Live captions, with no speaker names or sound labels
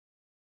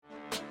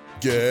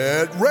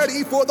Get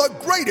ready for the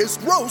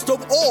greatest roast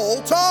of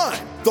all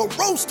time, the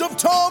Roast of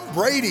Tom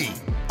Brady,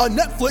 a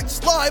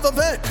Netflix live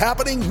event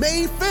happening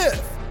May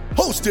 5th.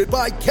 Hosted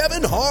by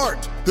Kevin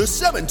Hart, the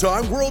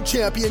 7-time world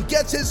champion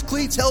gets his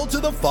cleats held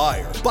to the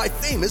fire by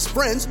famous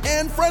friends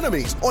and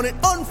frenemies on an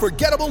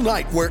unforgettable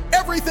night where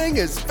everything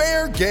is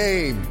fair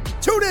game.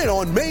 Tune in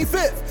on May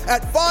 5th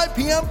at 5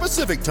 p.m.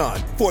 Pacific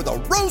time for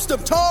the Roast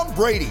of Tom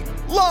Brady,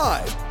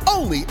 live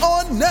only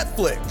on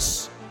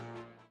Netflix.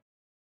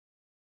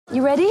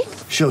 You ready?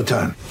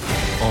 Showtime.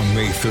 On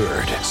May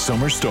 3rd,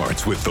 summer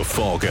starts with The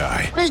Fall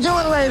Guy. Let's do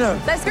it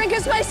later. Let's drink a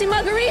spicy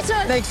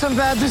margarita. Make some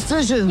bad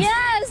decisions.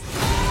 Yes!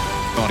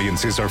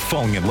 Audiences are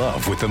falling in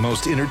love with the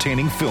most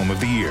entertaining film of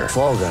the year.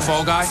 Fall Guy.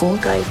 Fall Guy? Fall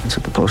Guy. That's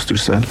what the poster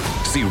said.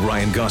 See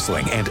Ryan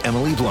Gosling and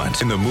Emily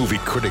Blunt in the movie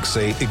critics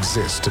say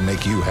exists to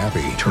make you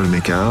happy. Trying to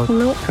make it out?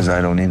 Nope. Because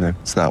I don't either.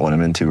 It's not what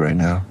I'm into right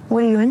now.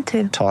 What are you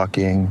into?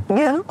 Talking.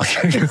 Yeah.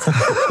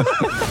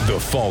 The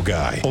Fall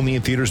Guy. Only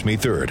in theaters May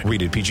 3rd.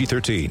 Rated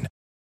PG-13.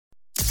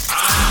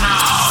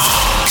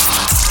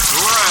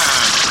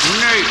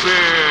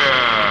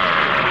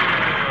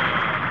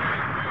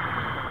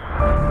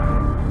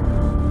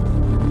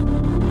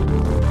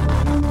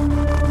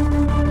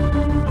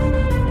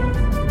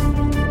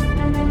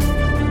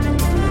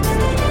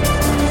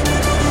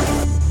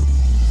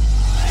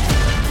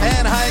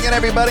 And hi again,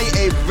 everybody.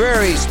 A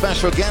very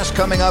special guest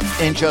coming up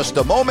in just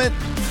a moment.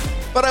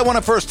 But I want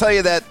to first tell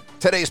you that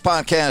today's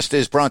podcast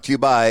is brought to you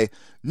by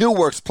New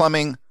Works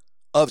Plumbing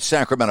of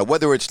Sacramento.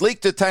 Whether it's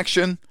leak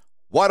detection,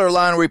 water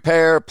line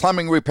repair,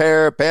 plumbing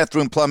repair,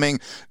 bathroom plumbing,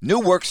 New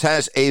Works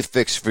has a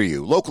fix for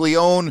you. Locally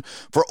owned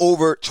for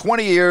over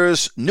 20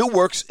 years, New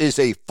Works is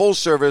a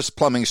full-service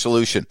plumbing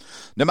solution.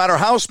 No matter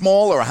how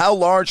small or how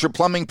large your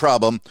plumbing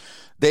problem,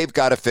 they've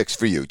got a fix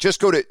for you. Just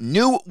go to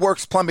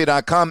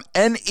newworksplumbing.com,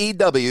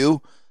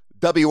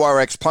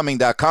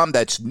 NEWWRXplumbing.com.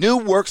 That's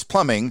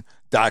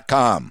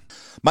newworksplumbing.com.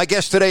 My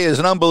guest today is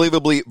an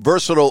unbelievably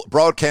versatile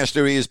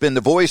broadcaster. He has been the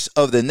voice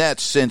of the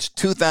Nets since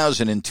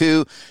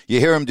 2002. You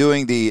hear him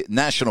doing the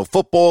National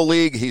Football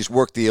League. He's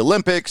worked the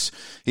Olympics.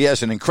 He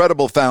has an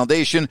incredible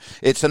foundation.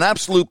 It's an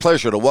absolute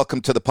pleasure to welcome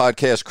to the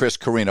podcast Chris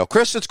Carrino.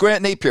 Chris, it's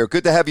Grant Napier.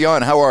 Good to have you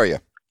on. How are you?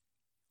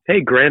 Hey,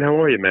 Grant, how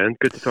are you, man?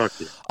 Good to talk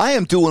to you. I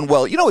am doing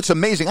well. You know, it's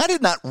amazing. I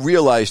did not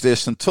realize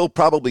this until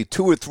probably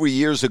 2 or 3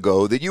 years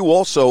ago that you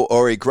also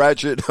are a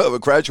graduate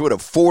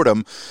of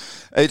Fordham.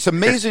 It's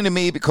amazing to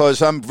me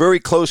because I'm very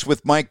close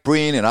with Mike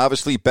Breen and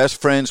obviously best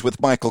friends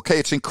with Michael Kay.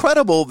 It's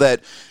incredible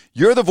that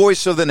you're the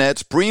voice of the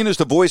Nets, Breen is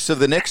the voice of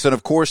the Knicks, and,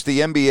 of course, the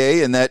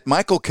NBA, and that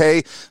Michael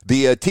Kay,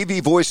 the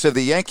TV voice of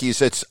the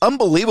Yankees. It's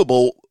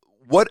unbelievable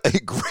what a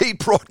great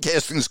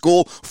broadcasting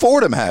school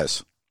Fordham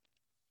has.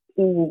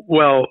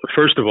 Well,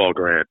 first of all,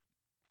 Grant,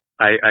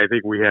 I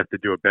think we have to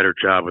do a better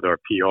job with our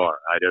PR.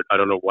 I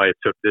don't know why it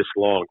took this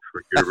long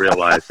for you to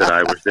realize that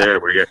I was there.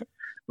 We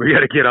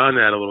got to get on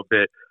that a little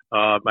bit.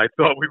 I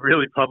thought we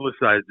really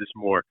publicized this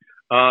more.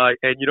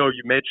 And, you know,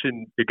 you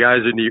mentioned the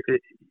guys in the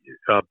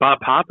Bob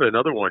Papa,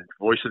 another one,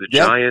 voice of the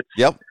Giants.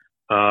 Yep.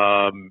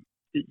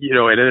 You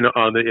know, and then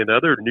in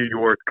other New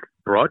York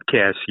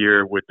broadcasts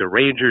here with the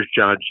Rangers,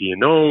 John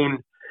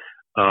Giannone,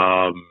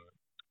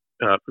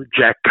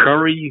 Jack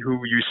Curry,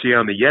 who you see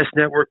on the Yes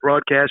Network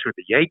broadcast with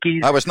the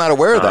Yankees. I was not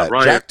aware of that.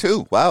 Jack,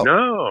 too. Wow.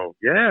 No,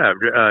 yeah.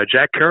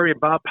 Jack Curry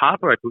and Bob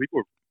Papa, I believe,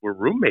 were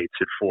roommates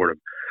at Fordham.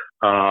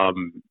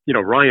 You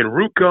know, Ryan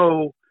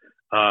Rucco.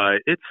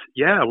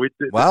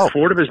 Wow.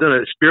 Fordham has done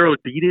it. Spiro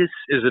Dedes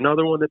is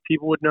another one that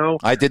people would know.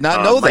 I did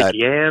not know that. Mike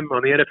Yam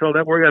on the NFL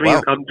Network. I mean,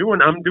 wow. I'm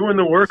doing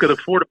the work of the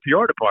Fordham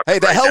PR department. Hey,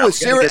 the hell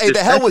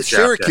with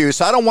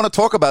Syracuse. I don't want to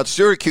talk about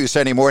Syracuse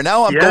anymore.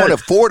 Now I'm going to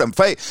Fordham.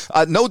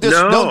 No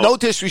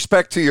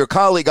disrespect to your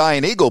colleague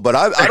Ian Eagle, but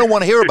I don't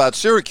want to hear about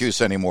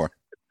Syracuse anymore.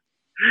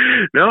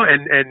 No,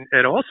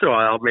 and also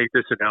I'll make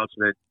this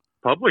announcement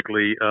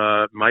publicly.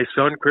 My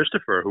son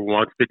Christopher, who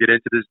wants to get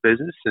into this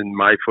business in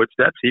my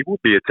footsteps, he will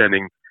be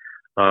attending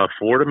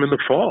Fordham in the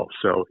fall.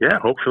 So yeah,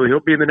 hopefully he'll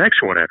be in the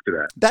next one after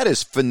that. That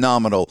is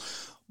phenomenal.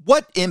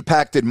 What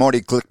impact did Marty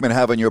Glickman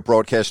have on your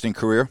broadcasting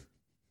career?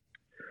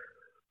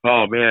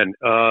 Oh man,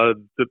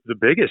 the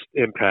biggest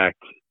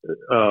impact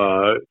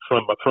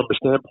from the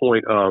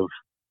standpoint of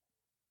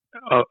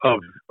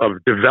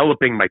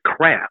developing my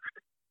craft.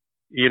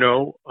 You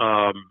know,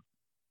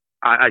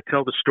 I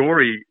tell the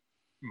story.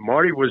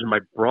 Marty was my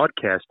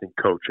broadcasting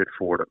coach at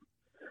Fordham,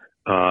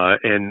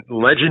 and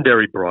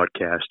legendary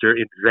broadcaster,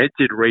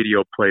 invented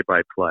radio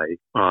play-by-play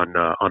on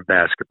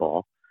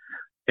basketball.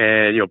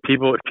 And, you know, if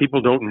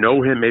people don't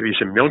know him, maybe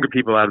some younger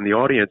people out in the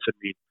audience, I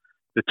mean,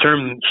 the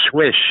term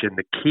swish and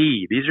the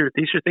key, these are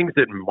things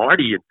that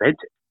Marty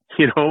invented,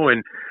 you know,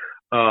 and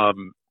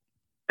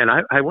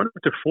I went up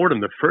to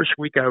Fordham the first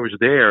week I was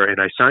there, and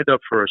I signed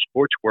up for a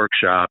sports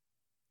workshop,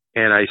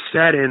 and I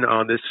sat in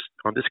on this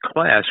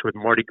class with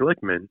Marty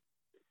Glickman.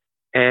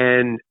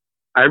 And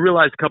I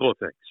realized a couple of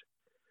things.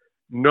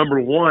 Number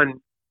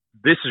one,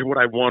 this is what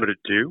I wanted to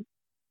do.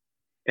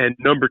 And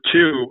number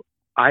two,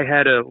 I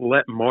had to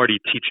let Marty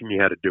teach me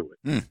how to do it.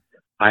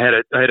 I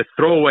had to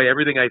throw away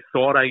everything I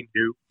thought I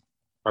knew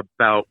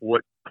about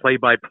what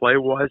play-by-play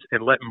was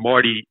and let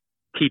Marty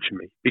teach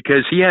me,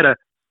 because he had a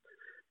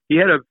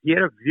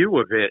view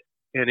of it,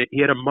 and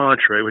he had a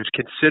mantra. It was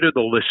consider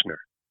the listener.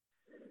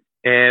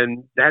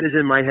 And that is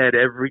in my head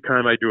every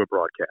time I do a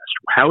broadcast.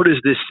 How does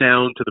this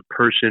sound to the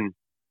person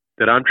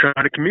that I'm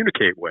trying to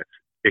communicate with?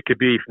 It could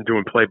be from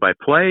doing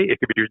play-by-play. It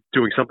could be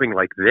doing something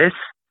like this.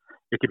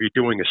 It could be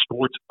doing a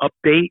sports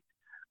update.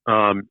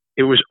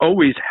 It was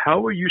always,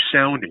 how are you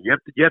sounding? You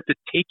have to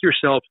take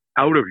yourself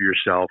out of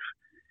yourself,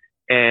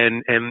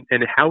 and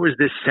how is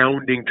this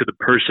sounding to the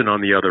person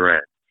on the other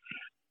end?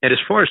 And as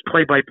far as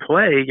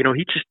play-by-play,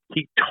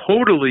 he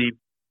totally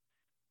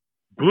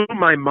blew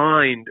my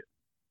mind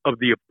of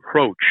the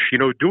approach.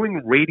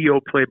 Doing radio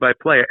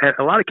play-by-play.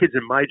 A lot of kids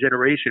in my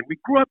generation, we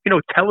grew up,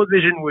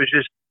 television was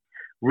just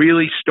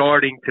really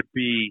starting to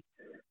be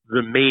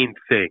the main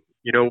thing.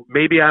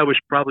 Maybe I was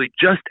probably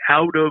just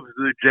out of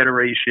the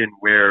generation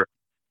where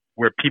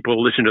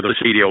people listen to the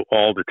radio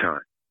all the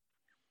time.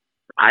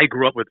 I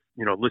grew up with,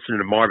 listening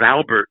to Marv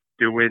Albert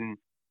doing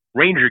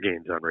Ranger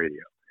games on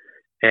radio.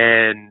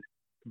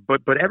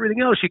 But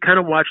everything else you kind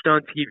of watched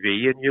on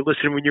TV and you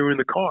listened when you were in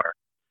the car.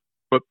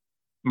 But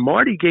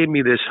Marty gave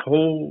me this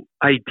whole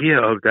idea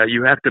of that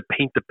you have to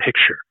paint the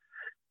picture.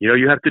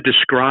 You have to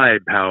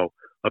describe how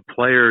a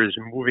player is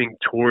moving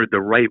toward the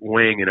right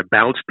wing and a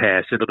bounce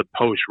pass into the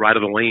post right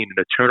of the lane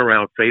and a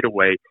turnaround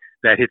fadeaway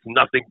that hits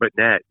nothing but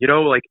net.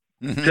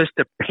 Just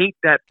to paint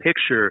that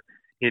picture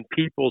in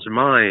people's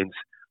minds,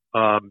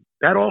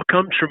 that all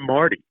comes from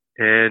Marty.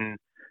 And,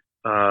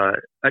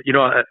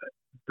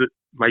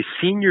 my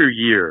senior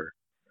year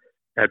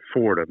at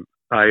Fordham,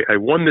 I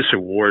won this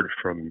award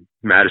from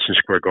Madison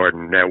Square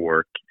Garden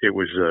Network. It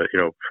was,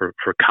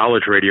 for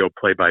college radio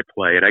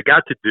play-by-play. And I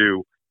got to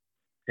do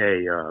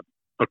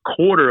a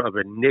quarter of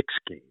a Knicks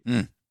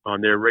game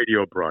on their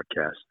radio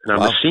broadcast. And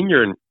I'm a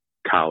senior in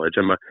college.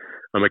 I'm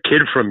a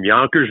kid from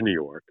Yonkers, New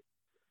York.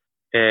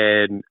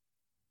 And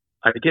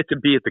I get to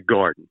be at the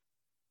Garden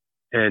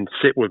and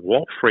sit with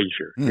Walt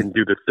Frazier and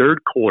do the third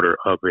quarter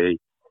of a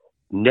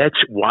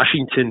Nets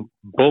Washington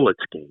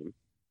Bullets game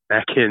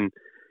back in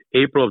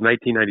April of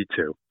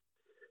 1992.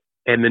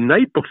 And the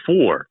night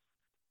before,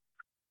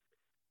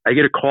 I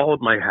get a call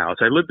at my house.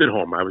 I lived at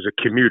home. I was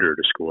a commuter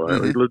to school. I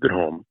lived at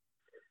home.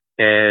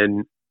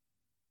 And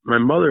my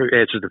mother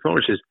answers the phone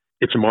and says,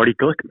 "It's Marty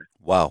Glickman."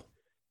 Wow.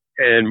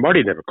 And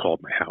Marty never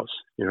called my house,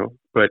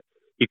 but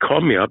he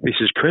called me up. He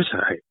says, "Chris,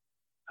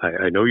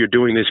 I know you're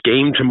doing this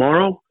game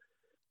tomorrow,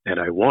 and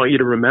I want you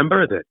to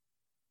remember that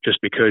just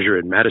because you're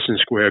in Madison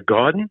Square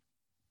Garden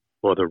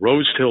or the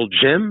Rose Hill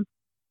Gym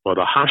or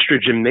the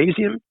Hofstra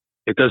Gymnasium,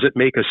 it doesn't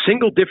make a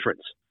single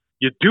difference.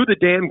 You do the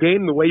damn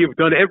game the way you've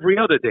done every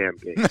other damn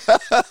game."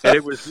 And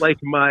it was like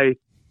my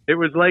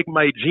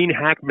Gene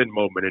Hackman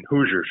moment in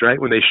Hoosiers, right?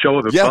 When they show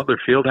up at Butler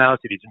Fieldhouse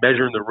and he's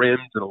measuring the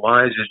rims and the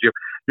lines.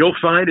 You'll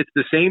find it's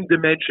the same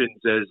dimensions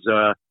as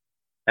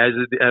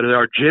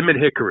our gym in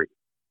Hickory.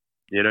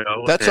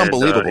 That's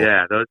unbelievable.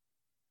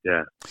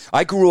 Yeah.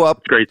 I grew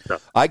up. Great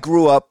stuff.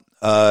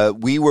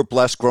 We were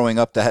blessed growing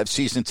up to have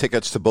season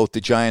tickets to both the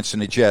Giants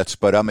and the Jets,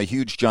 but I'm a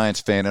huge Giants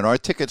fan, and our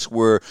tickets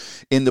were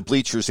in the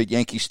bleachers at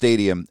Yankee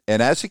Stadium.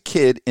 And as a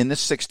kid in the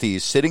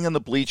 60s, sitting in the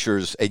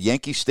bleachers at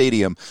Yankee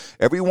Stadium,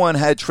 everyone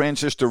had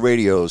transistor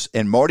radios,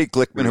 and Marty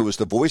Glickman, who was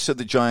the voice of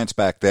the Giants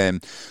back then,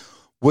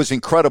 was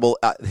incredible.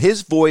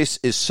 His voice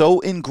is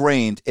so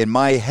ingrained in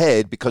my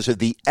head because of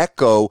the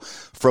echo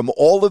from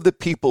all of the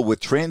people with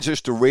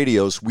transistor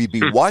radios. We'd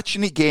be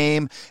watching a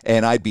game,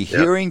 and I'd be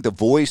hearing the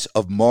voice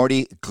of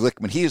Marty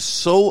Glickman. He is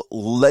so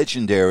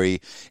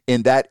legendary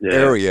in that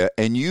area,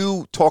 and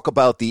you talk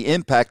about the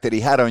impact that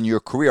he had on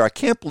your career. I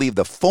can't believe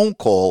the phone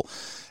call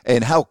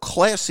and how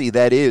classy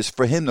that is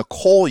for him to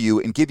call you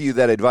and give you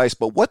that advice.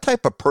 But what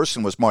type of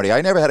person was Marty?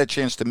 I never had a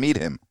chance to meet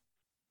him.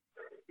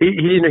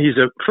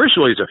 First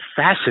of all, he's a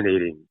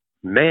fascinating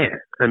man.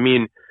 I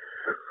mean,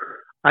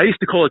 I used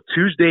to call it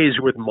Tuesdays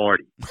with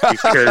Marty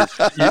because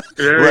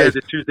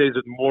the Tuesdays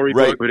with Maury,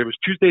 but it was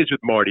Tuesdays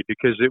with Marty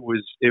because it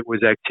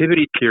was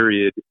activity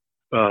period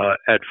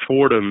at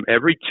Fordham.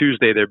 Every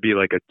Tuesday there'd be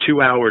like a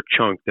 2-hour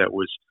chunk there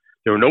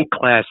were no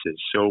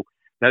classes, so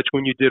that's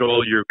when you did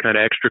all your kind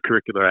of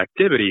extracurricular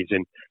activities,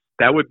 and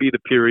that would be the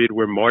period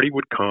where Marty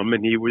would come,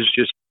 and he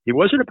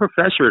wasn't a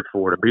professor at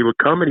Fordham, but he would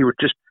come and he would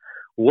just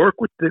work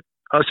with the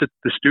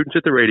students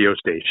at the radio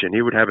station.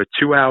 He would have a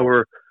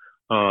 2-hour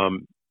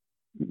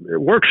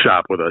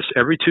workshop with us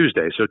every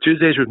Tuesday. So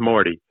Tuesdays with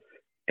Marty.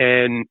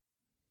 And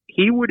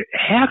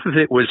half of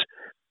it was,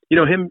 he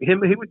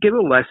would give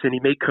a lesson. He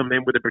may come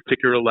in with a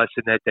particular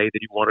lesson that day that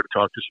he wanted to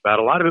talk to us about.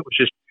 A lot of it was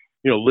just,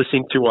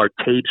 listening to our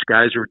tapes,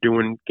 guys who were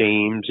doing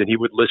games, and he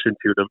would listen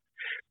to them.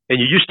 And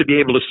you used to be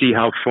able to see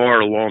how far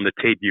along the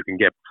tape you can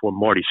get before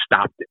Marty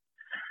stopped it.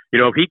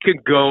 If he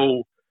could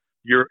go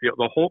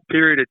the whole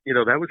period,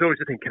 that was always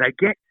the thing. Could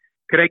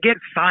I get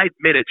 5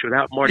 minutes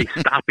without Marty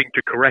stopping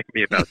to correct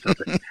me about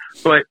something?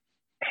 But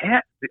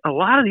a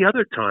lot of the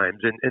other times,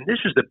 and this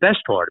was the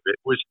best part of it,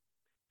 was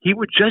he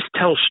would just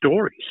tell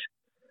stories.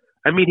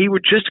 I mean, he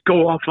would just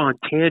go off on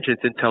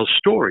tangents and tell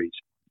stories.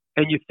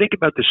 And you think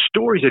about the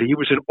stories that he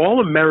was an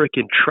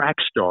All-American track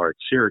star at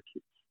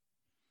Syracuse.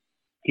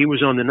 He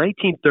was on the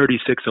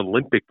 1936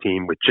 Olympic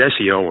team with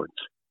Jesse Owens.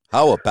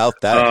 How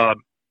about that?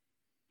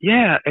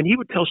 Yeah, and he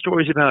would tell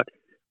stories about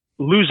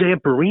Lou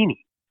Zamperini,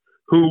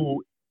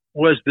 who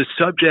was the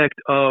subject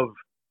of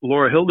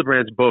Laura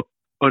Hildebrand's book,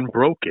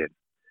 Unbroken,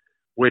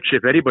 which,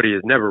 if anybody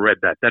has never read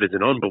that, that is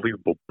an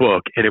unbelievable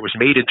book, and it was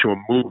made into a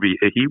movie.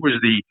 He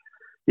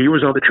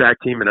was on the track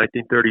team in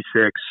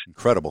 1936.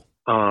 Incredible.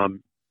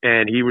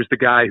 And he was the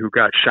guy who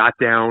got shot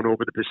down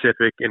over the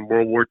Pacific in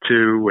World War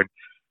II,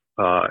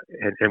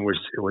 and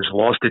was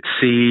lost at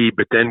sea,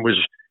 but then was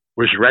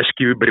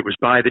rescued, but it was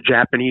by the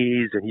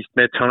Japanese, and he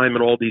spent time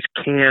in all these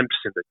camps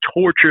and the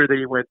torture that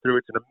he went through.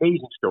 It's an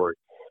amazing story.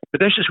 But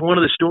that's just one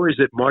of the stories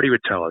that Marty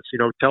would tell us.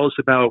 Tell us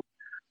about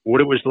what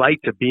it was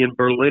like to be in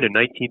Berlin in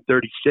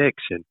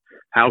 1936 and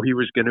how he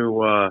was going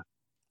to,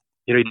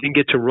 he didn't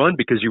get to run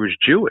because he was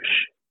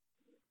Jewish.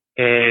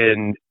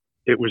 And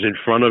it was in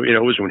front of, it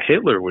was when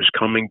Hitler was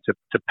coming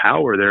to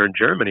power there in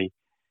Germany,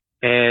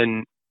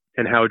 and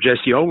how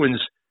Jesse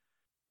Owens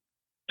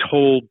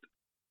told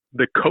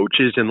the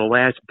coaches in the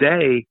last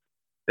day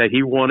that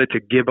he wanted to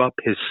give up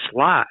his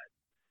slot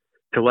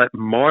to let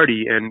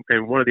Marty and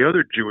one of the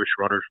other Jewish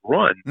runners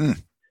run,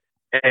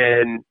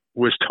 and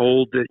was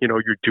told that, you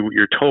do what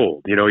you're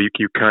told,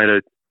 you kind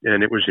of,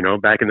 and it was,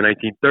 back in the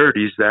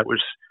 1930s,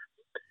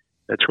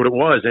 that's what it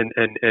was.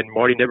 And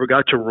Marty never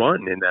got to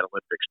run in that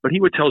Olympics, but he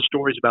would tell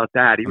stories about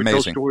that. He would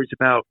tell stories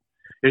about,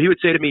 he would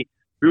say to me,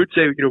 we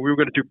were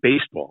going to do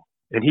baseball,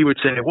 and he would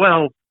say,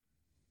 well,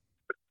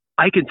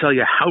 I can tell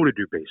you how to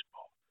do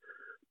baseball,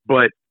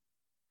 but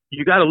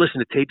you got to listen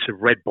to tapes of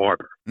Red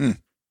Barber.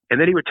 And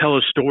then he would tell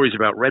us stories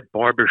about Red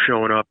Barber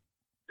showing up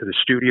to the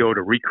studio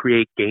to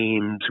recreate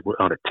games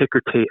on a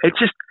ticker tape. It's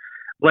just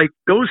like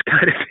those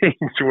kind of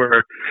things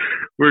were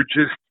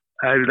just,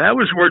 that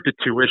was worth the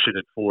tuition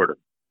at Fordham.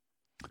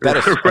 That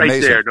is right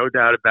amazing. there, no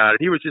doubt about it.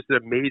 He was just an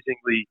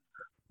amazingly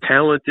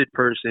talented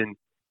person,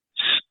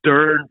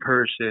 stern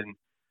person,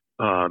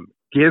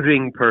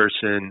 giving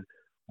person,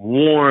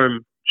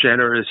 warm,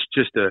 generous,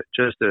 just a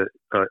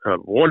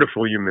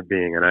wonderful human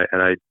being. And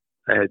I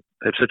had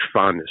such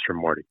fondness for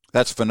Marty.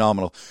 That's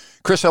phenomenal.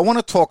 Chris, I want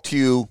to talk to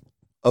you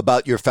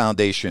about your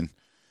foundation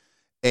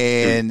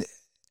and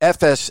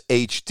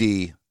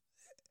FSHD.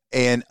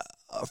 And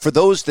for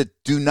those that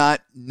do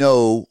not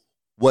know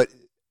what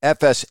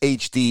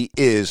FSHD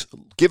is,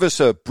 give us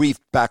a brief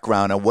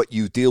background on what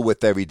you deal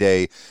with every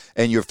day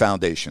and your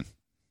foundation.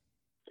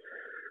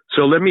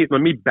 So let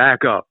me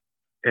back up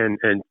and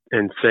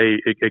say,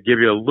 give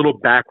you a little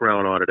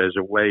background on it as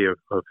a way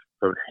of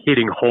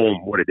hitting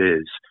home what it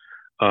is.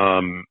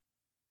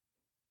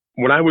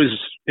 When I was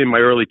in my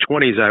early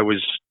 20s,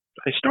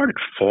 I started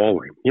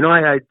falling.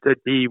 I'd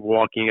be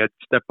walking, I'd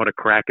step on a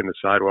crack in the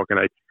sidewalk,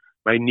 and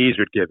my knees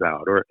would give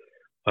out. Or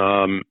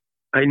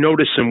I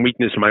noticed some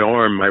weakness in my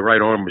arm. My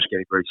right arm was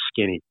getting very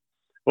skinny.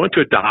 I went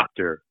to a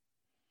doctor.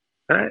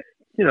 I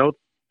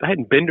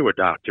hadn't been to a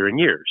doctor in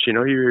years.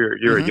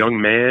 You're a young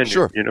man.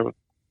 Sure.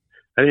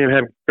 I didn't even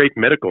have great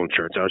medical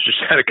insurance. I was just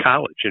out of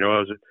college.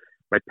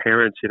 My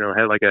parents, had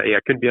I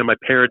couldn't be on my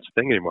parents'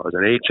 thing anymore. I was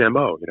an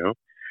HMO,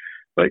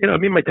 But,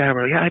 me and my dad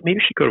were like, maybe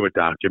you should go to a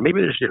doctor.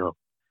 Maybe there's,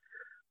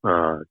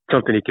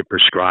 something he could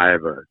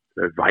prescribe, a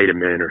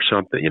vitamin or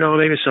something,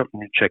 maybe something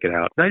to check it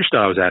out. And I just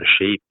thought I was out of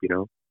shape,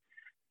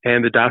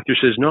 And the doctor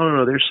says,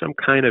 no, there's some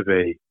kind of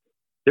a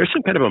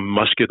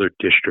muscular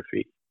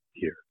dystrophy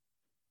here.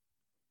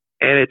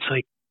 And it's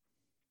like,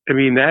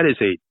 that is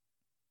a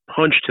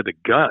punch to the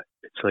gut.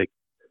 It's like,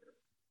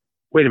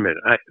 wait a minute.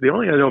 The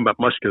only thing I know about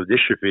muscular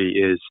dystrophy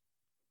is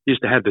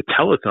used to have the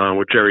telethon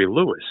with Jerry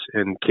Lewis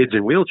and kids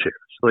in wheelchairs.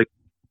 Like,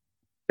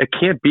 it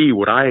can't be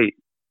what I'm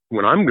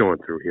going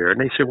through here.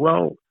 And they said,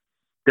 well,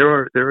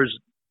 there's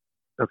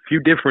a few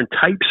different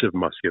types of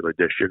muscular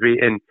dystrophy,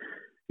 and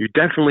you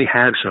definitely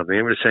have something.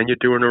 I'm going to send you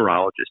to a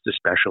neurologist, a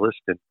specialist.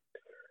 And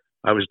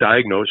I was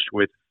diagnosed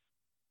with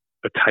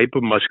a type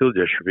of muscular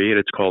dystrophy, and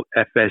it's called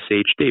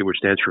FSHD, which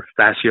stands for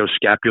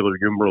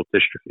facioscapulohumeral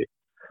dystrophy.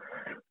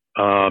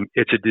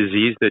 It's a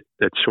disease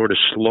that sort of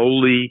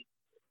slowly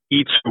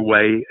eats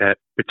away at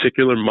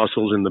particular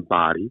muscles in the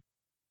body,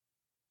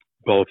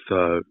 both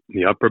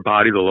the upper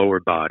body, the lower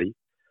body,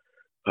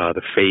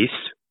 the face.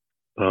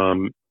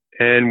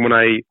 And when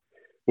I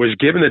was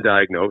given the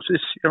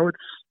diagnosis,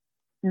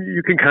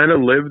 you can kind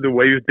of live the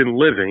way you've been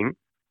living.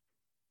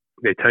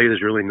 They tell you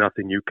there's really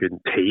nothing you can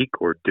take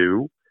or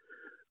do.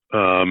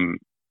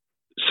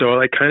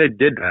 So I kind of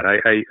did that.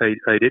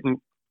 I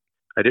didn't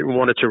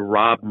want it to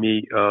rob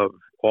me of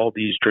all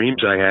these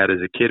dreams I had as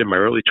a kid in my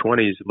early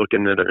 20s,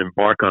 looking to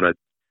embark on a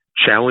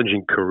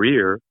challenging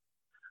career.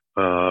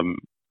 I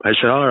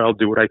said, all right, I'll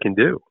do what I can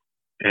do.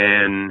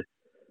 And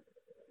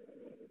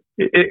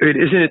it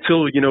isn't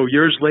until,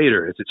 years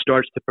later, as it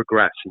starts to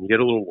progress and you get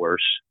a little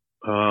worse,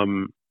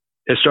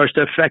 it starts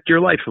to affect your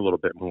life a little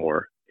bit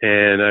more.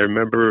 And I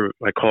remember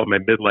I call it my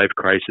midlife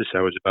crisis.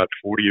 I was about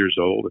 40 years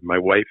old, and my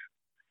wife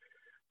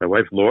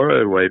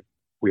Laura, who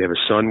we have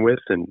a son with,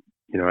 and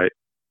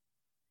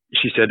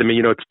she said to me,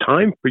 it's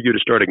time for you to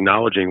start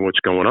acknowledging what's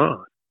going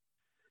on.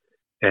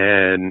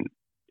 And,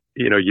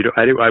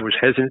 I was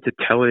hesitant to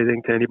tell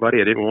anything to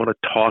anybody. I didn't want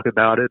to talk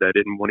about it. I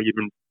didn't want to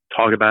even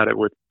talk about it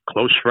with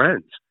close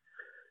friends.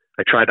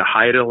 I tried to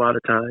hide it a lot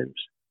of times.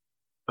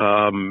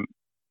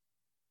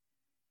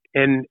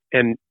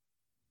 And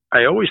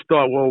I always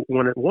thought, well,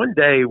 one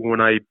day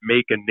when I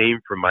make a name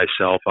for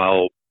myself,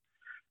 I'll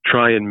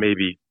try and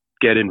maybe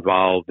get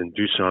involved and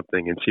do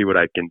something and see what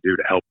I can do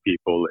to help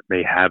people that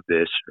may have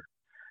this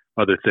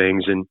or other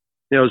things. And,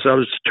 as I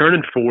was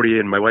turning 40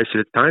 and my wife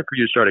said, it's time for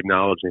you to start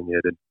acknowledging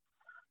it. And,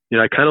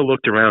 I kind of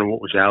looked around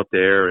what was out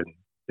there and,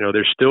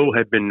 there still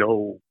had been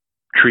no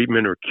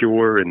treatment or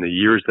cure in the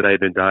years that I had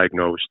been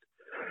diagnosed.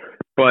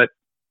 But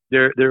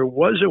there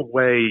was a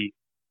way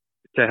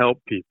to help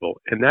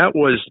people. And that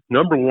was,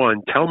 number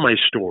one, tell my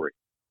story,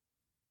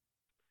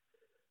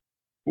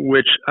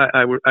 which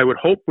I would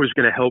hope was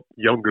going to help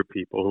younger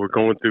people who were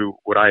going through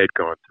what I had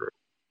gone through.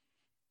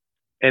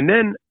 And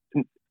then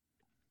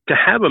to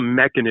have a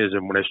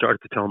mechanism when I started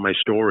to tell my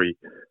story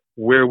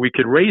where we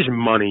could raise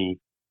money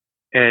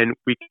and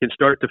we can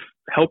start to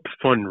help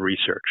fund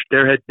research.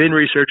 There had been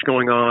research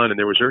going on and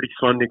there was already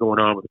funding going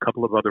on with a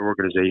couple of other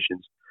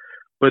organizations,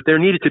 but there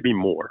needed to be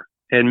more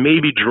and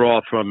maybe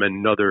draw from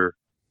another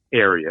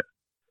area,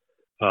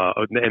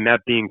 and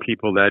that being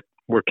people that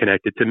were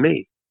connected to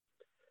me.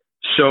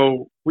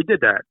 So we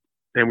did that,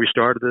 and we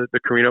started the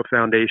Carino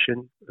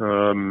Foundation,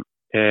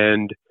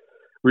 and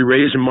we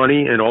raised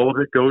money, and all of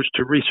it goes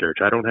to research.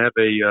 I don't have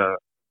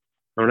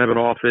an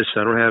office.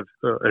 I don't have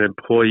an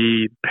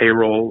employee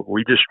payroll.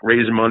 We just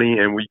raise money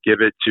and we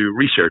give it to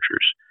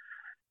researchers,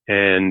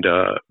 and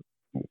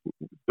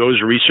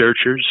those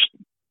researchers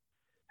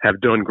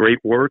have done great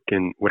work.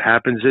 And what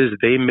happens is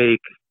they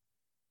make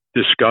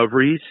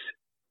discoveries,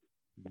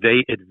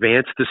 they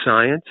advance the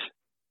science,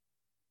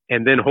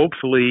 and then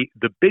hopefully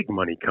the big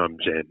money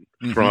comes in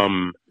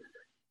from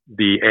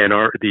the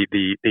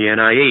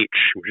NIH,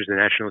 which is the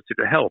National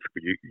Institute of Health.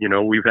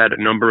 We've had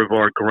a number of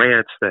our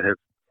grants that have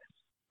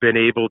been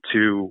able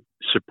to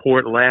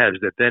support labs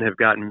that then have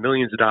gotten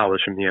millions of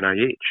dollars from the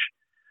NIH.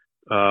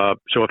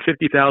 So a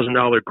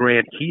 $50,000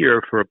 grant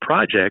here for a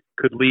project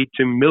could lead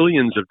to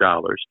millions of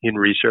dollars in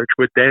research,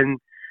 which then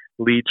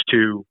leads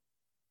to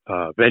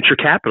venture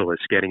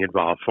capitalists getting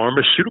involved,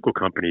 pharmaceutical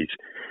companies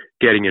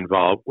getting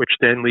involved, which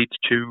then leads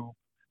to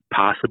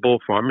possible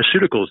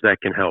pharmaceuticals that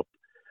can help.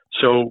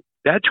 So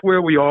that's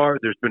where we are.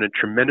 There's been a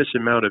tremendous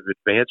amount of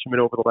advancement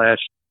over the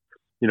last,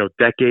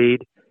 decade.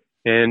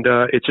 And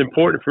it's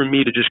important for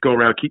me to just go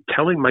around, keep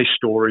telling my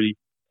story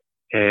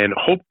and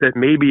hope that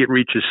maybe it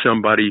reaches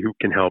somebody who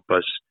can help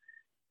us.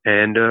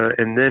 And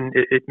then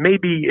it may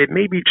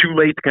be too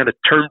late to kind of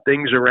turn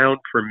things around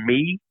for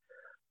me,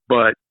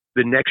 but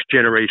the next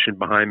generation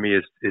behind me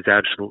is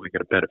absolutely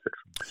going to benefit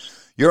from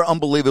this. You're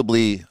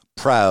unbelievably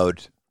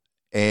proud,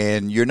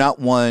 and you're not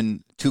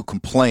one to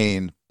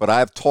complain, but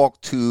I've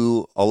talked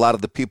to a lot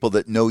of the people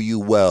that know you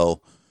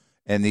well,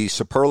 and the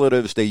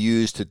superlatives they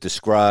use to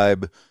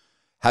describe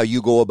how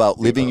you go about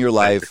living your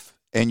life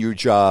and your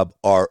job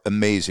are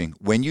amazing.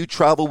 When you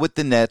travel with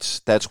the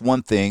Nets, that's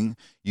one thing.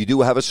 You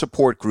do have a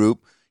support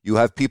group. You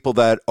have people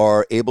that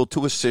are able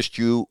to assist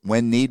you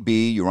when need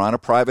be. You're on a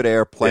private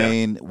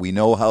airplane. Yeah. We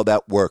know how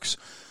that works.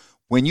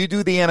 When you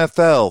do the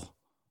NFL,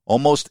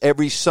 almost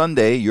every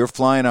Sunday, you're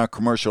flying on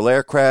commercial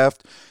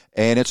aircraft,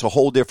 and it's a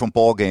whole different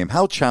ballgame.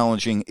 How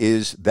challenging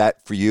is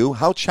that for you?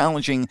 How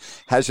challenging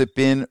has it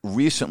been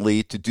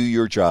recently to do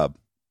your job?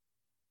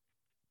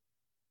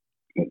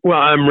 Well,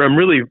 I'm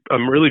really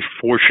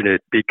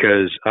fortunate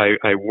because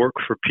I work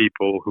for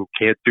people who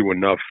can't do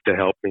enough to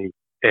help me,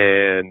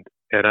 and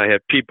I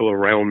have people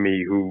around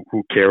me who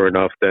care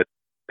enough that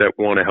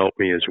want to help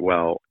me as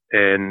well.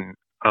 And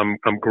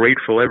I'm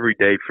grateful every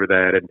day for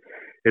that. And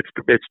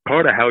it's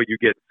part of how you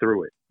get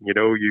through it.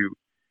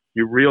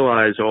 You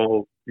realize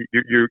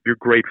you're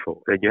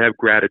grateful and you have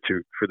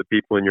gratitude for the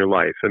people in your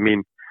life. I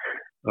mean,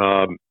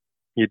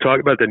 you talk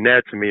about the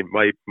Nets. I mean,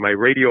 my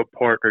radio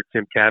partner,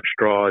 Tim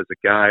Capstraw, is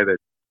a guy that,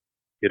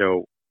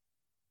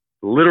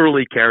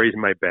 literally carries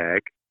my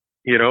bag,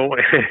 and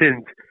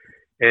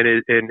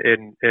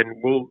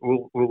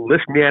will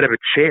lift me out of a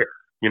chair,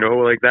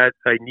 like that.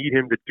 I need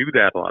him to do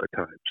that a lot of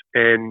times.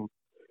 And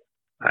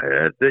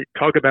they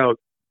talk about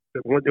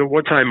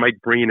one time Mike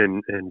Breen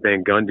and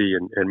Van Gundy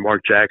and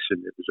Mark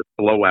Jackson, it was a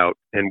blowout,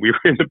 and we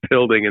were in the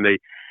building, and they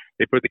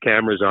put the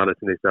cameras on us,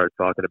 and they started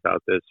talking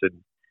about this,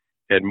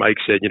 and Mike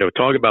said,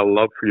 talk about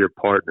love for your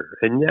partner.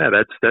 And yeah,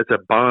 that's a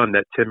bond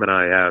that Tim and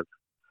I have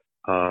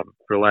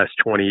for the last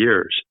 20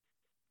 years.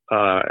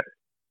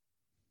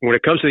 When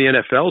it comes to the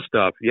NFL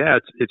stuff, yeah,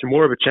 it's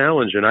more of a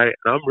challenge, and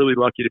I'm really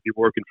lucky to be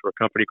working for a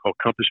company called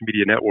Compass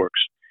Media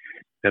Networks,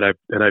 and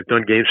I've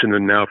done games for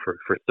them now for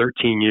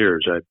 13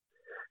 years.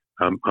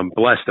 I'm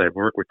blessed. I've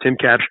worked with Tim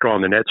Capstraw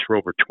on the Nets for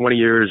over 20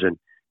 years,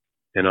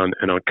 and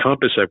on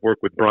Compass I've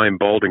worked with Brian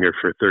Baldinger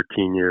for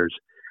 13 years.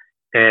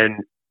 And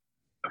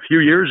a few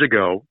years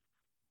ago,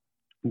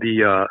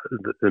 the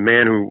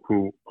man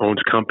who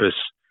owns Compass,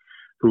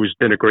 who's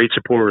been a great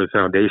supporter of the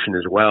foundation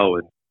as well,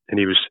 and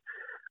he was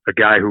a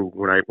guy who,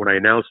 when I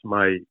announced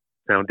my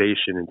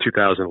foundation in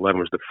 2011,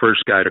 was the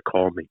first guy to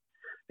call me,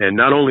 and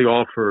not only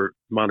offer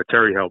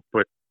monetary help,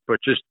 but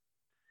just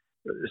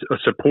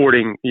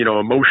supporting,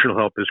 emotional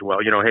help as well.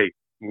 Hey,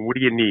 what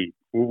do you need?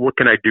 What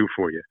can I do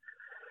for you?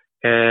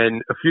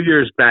 And a few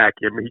years back,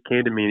 he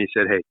came to me and he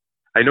said, "Hey,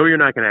 I know you're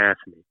not going to ask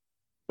me,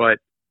 but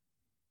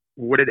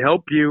would it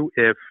help you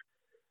if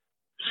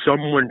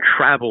someone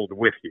traveled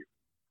with you?"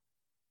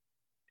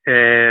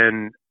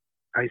 And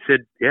I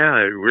said, "Yeah,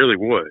 it really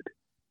would."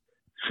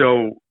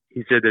 So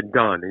he said, "Then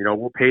done.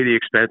 We'll pay the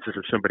expenses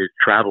of somebody to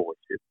travel with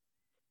you.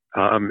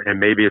 And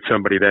maybe it's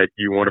somebody that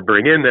you want to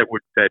bring in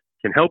that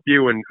can help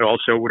you and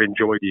also would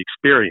enjoy the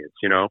experience,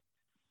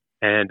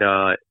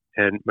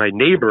 And my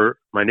neighbor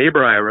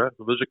Ira,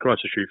 who lives across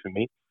the street from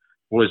me,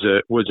 was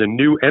a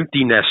new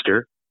empty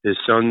nester. His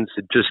sons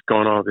had just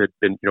gone off. Had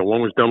been,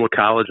 one was done with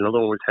college, another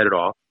one was headed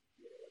off,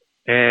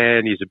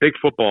 and he's a big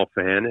football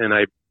fan. And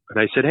I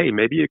said, "Hey,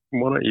 maybe you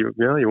want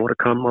to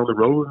come on the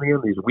road with me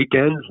on these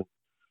weekends and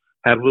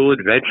have little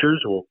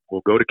adventures.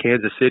 We'll go to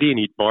Kansas City and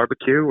eat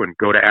barbecue and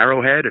go to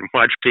Arrowhead and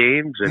watch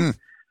games."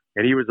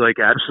 And he was like,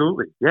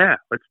 "Absolutely, yeah,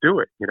 let's do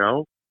it."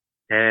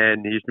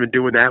 And he's been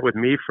doing that with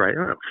me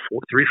for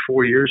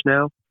 4 years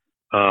now.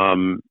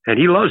 And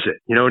he loves it,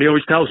 and he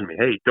always tells me,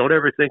 "Hey, don't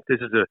ever think this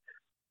is a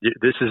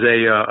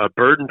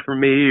burden for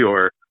me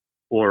or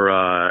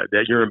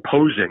that you're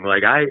imposing.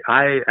 Like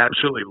I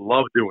absolutely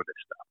love doing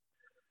this stuff."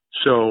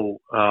 So,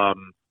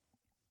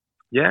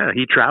 yeah,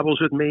 he travels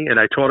with me, and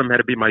I taught him how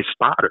to be my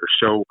spotter.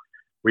 So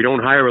we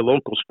don't hire a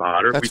local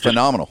spotter. That's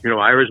phenomenal.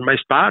 Ira's my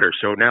spotter.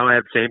 So now I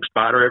have the same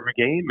spotter every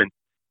game, and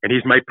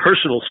he's my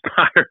personal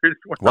spotter as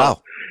well.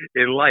 Wow.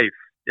 In life.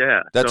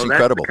 Yeah. That's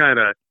incredible.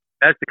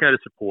 That's the kind of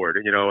support,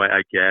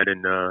 I get.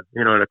 And,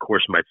 and of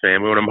course my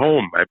family. When I'm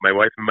home, my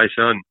wife and my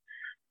son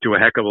do a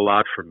heck of a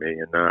lot for me,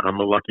 and I'm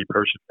a lucky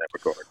person in that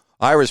regard.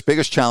 Ira's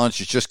biggest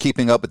challenge is just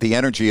keeping up with the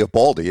energy of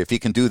Baldy. If he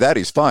can do that,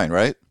 he's fine,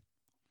 right?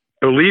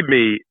 Believe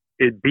me,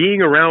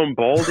 being around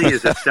Baldy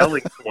is a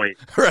selling point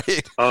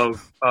right.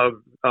 of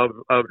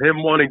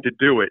him wanting to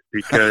do it,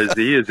 because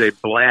he is a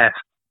blast.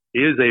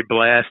 He is a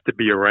blast to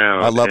be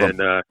around. I love him.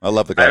 I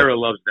love the guy. Ira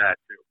loves that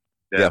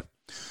too. Yeah.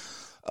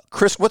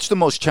 Chris, what's the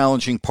most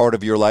challenging part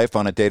of your life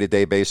on a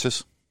day-to-day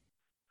basis?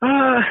 There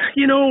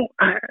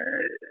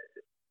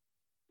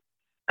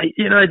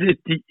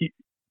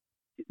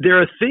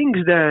are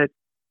things that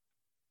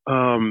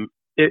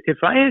if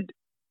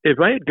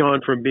I had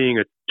gone from being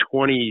a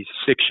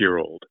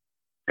 26-year-old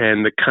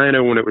and the kind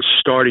of when it was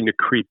starting to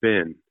creep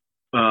in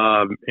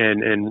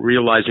and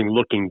realizing,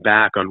 looking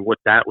back on what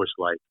that was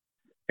like,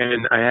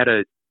 and I had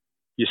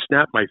you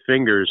snap my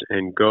fingers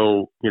and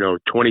go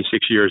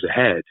 26 years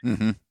ahead,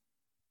 mm-hmm.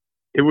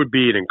 It would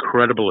be an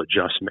incredible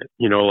adjustment.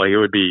 Like it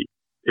would be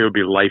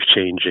life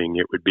changing.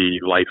 It would be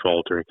life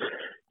altering.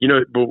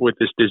 But with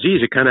this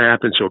disease, it kind of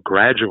happens so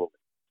gradually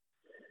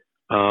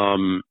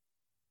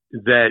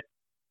that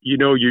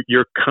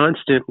you're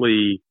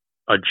constantly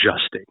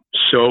adjusting.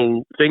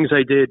 So things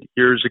I did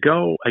years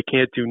ago, I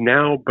can't do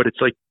now. But it's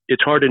like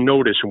it's hard to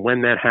notice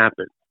when that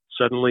happened.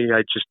 Suddenly,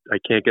 I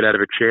can't get out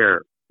of a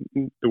chair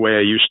the way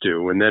I used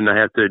to, and then I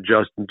have to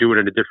adjust and do it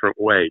in a different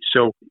way.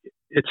 So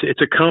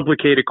it's a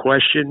complicated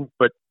question,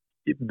 but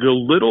the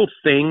little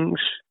things.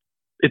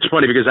 It's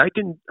funny because I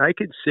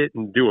could sit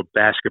and do a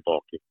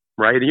basketball game,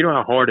 right? You know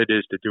how hard it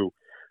is to do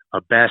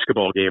a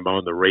basketball game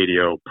on the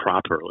radio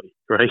properly,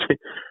 right?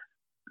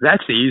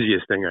 That's the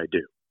easiest thing I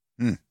do.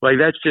 Like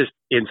that's just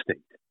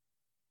instinct.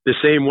 The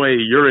same way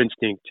your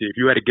instinct, if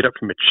you had to get up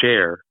from a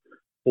chair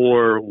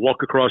or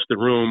walk across the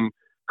room,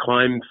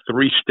 climb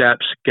 3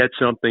 steps, get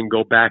something,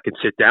 go back and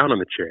sit down on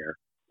the chair,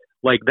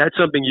 like that's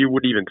something you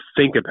wouldn't even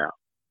think about.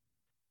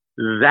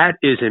 That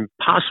is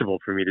impossible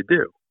for me to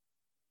do.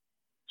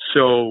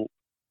 So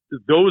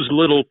those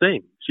little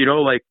things,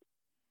 like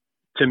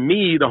to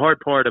me, the hard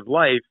part of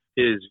life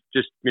is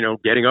just,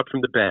 getting up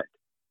from the bed,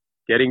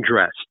 getting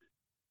dressed.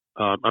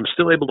 I'm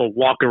still able to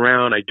walk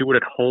around. I do it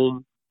at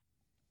home.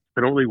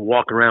 I don't really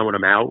walk around when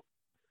I'm out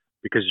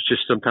because it's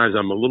just sometimes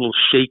I'm a little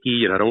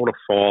shaky and I don't want to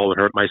fall and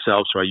hurt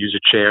myself. So I use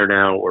a chair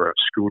now or a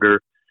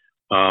scooter.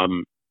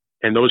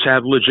 And those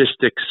have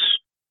logistics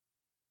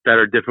that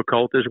are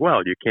difficult as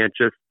well. You can't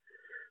just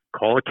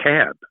call a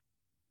cab.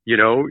 You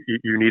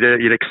need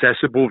an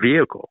accessible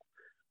vehicle.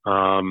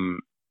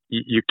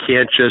 You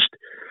can't just,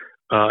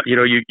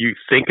 you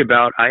think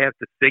about, I have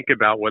to think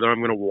about whether I'm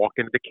going to walk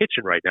into the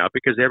kitchen right now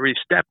because every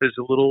step is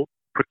a little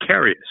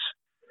precarious.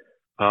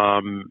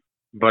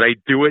 But I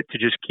do it to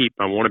just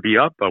I want to be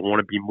up. I want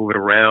to be moving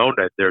around.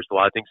 There's a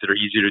lot of things that are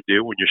easier to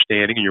do when you're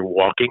standing and you're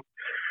walking.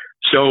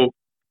 So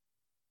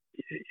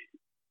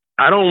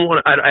I don't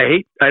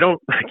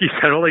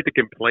like to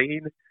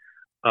complain.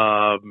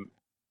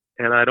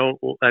 And I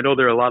know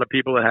there are a lot of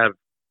people that have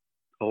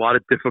a lot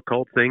of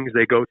difficult things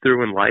they go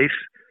through in life.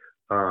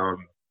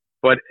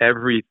 But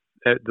the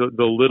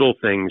little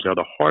things are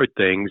the hard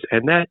things,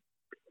 and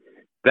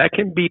that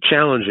can be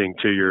challenging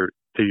to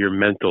your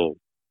mental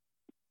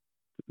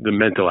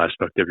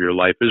aspect of your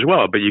life as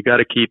well. But you got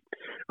to keep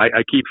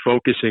I keep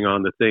focusing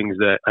on the things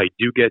that I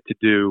do get to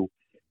do.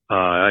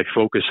 I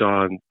focus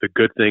on the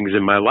good things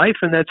in my life,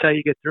 and that's how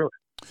you get through it.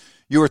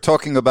 You were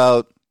talking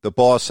about the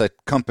boss at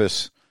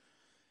Compass,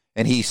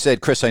 and he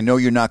said, Chris, I know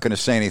you're not going to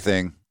say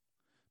anything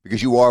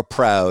because you are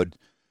proud.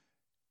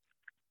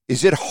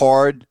 Is it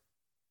hard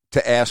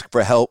to ask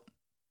for help?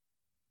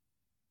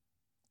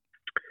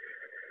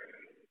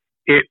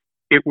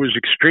 It was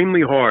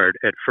extremely hard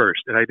at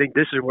first, and I think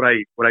this is what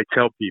I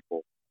tell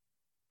people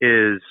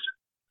is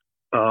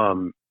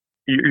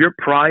your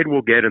pride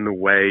will get in the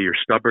way, your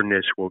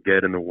stubbornness will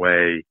get in the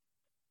way,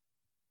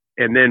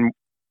 and then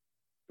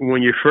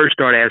when you first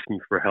start asking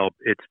for help,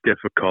 it's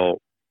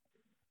difficult,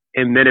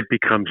 and then it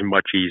becomes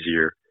much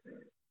easier.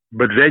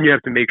 But then you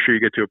have to make sure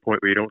you get to a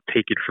point where you don't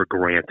take it for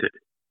granted.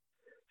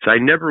 So I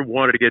never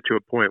wanted to get to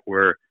a point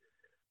where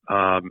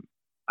I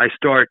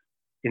start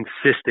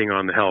insisting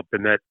on the help,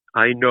 and that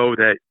I know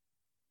that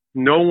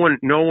no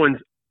one's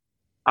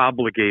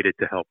obligated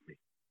to help me.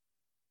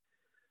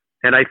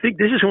 And I think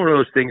this is one of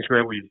those things,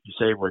 man, where you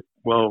say,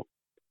 well,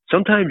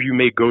 sometimes you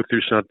may go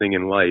through something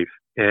in life,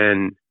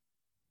 and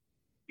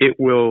it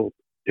will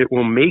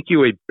make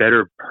you a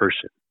better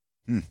person.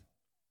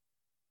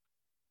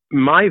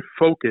 My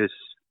focus,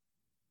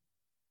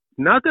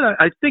 not that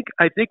I think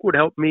what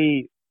helped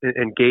me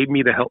and gave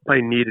me the help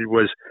I needed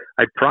was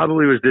I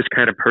probably was this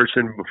kind of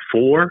person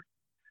before,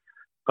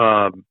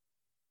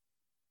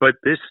 but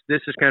this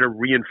has kind of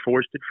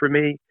reinforced it for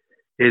me,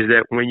 is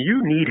that when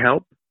you need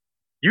help,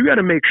 you got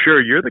to make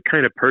sure you're the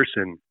kind of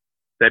person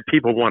that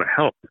people want to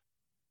help.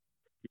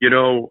 You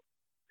know,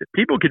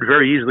 people could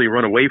very easily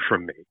run away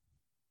from me,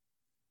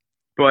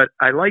 but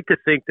I like to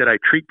think that I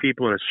treat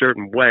people in a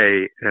certain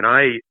way, and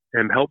I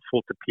am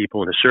helpful to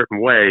people in a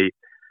certain way,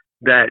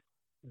 that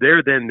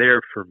they're then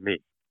there for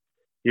me.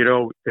 You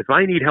know, if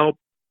I need help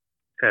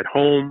at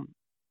home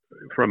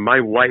from my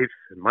wife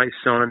and my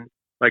son,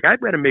 like,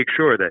 I've got to make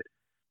sure that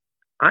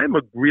I'm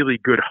a really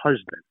good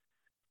husband.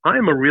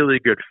 I'm a really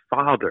good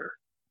father.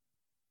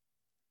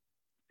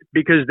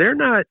 Because they're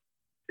not,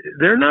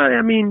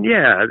 I mean,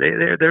 yeah,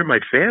 they're my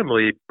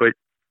family, but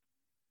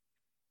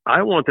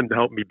I want them to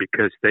help me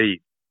because they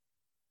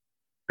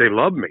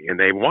love me and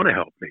they want to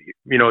help me,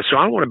 you know, so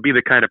I want to be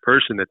the kind of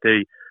person that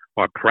they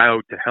are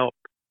proud to help.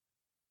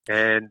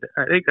 And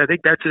I think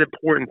that's an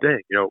important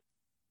thing. You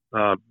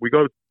know,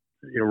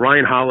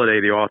 Ryan Holiday,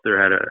 the author,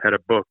 had a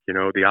book, you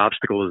know, The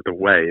Obstacle is the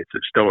Way. It's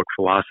a Stoic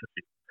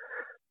philosophy.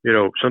 You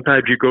know,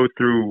 sometimes you go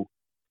through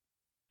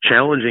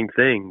challenging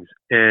things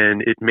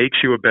and it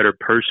makes you a better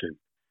person.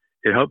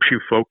 It helps you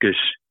focus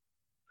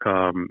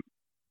on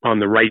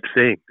the right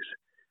things,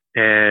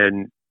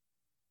 and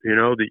you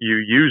know that you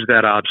use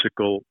that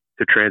obstacle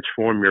to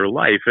transform your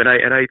life. And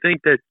I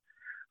think that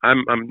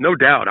I'm no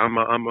doubt I'm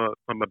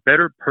a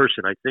better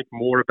person. I think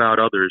more about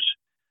others.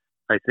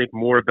 I think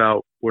more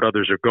about what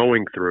others are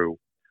going through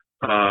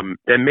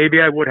than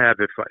maybe I would have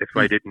if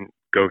I didn't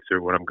go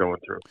through what I'm going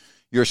through.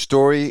 Your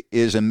story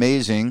is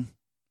amazing.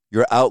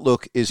 Your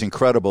outlook is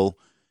incredible.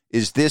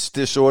 Is this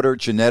disorder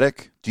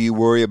genetic? Do you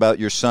worry about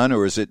your son,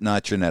 or is it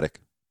not genetic?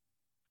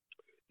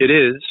 It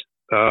is.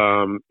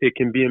 It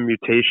can be a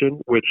mutation,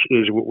 which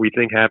is what we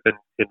think happened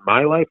in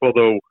my life,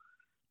 although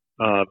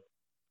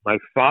my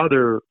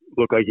father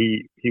looked like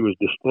he was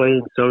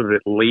displaying some of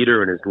it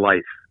later in his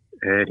life,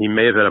 and he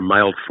may have had a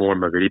mild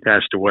form of it. He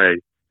passed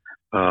away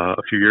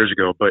a few years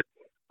ago, but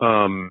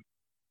but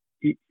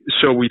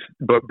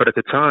at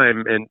the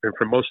time, and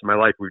for most of my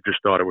life, we just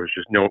thought it was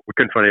just we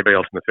couldn't find anybody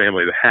else in the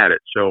family that had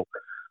it. So,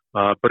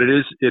 but it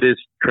is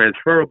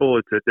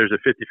transferable. There's a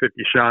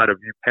 50-50 shot of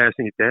you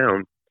passing it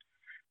down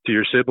to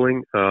your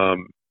sibling.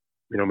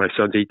 You know, my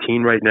son's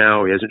 18 right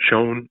now. He hasn't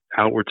shown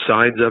outward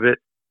signs of it.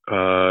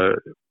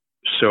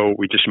 So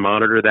we just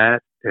monitor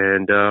that.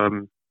 And,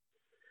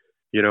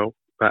 you know,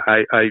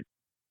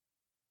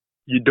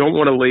 you don't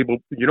want to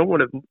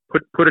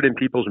put it in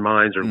people's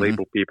minds or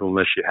label people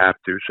unless you have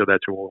to. So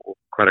that's what we'll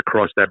kind of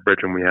cross that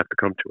bridge when we have to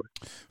come to it.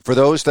 For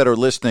those that are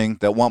listening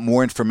that want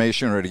more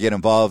information or to get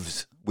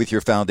involved with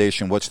your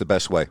foundation, what's the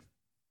best way?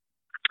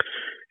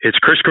 It's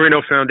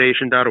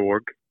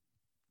ChrisCarinoFoundation.org.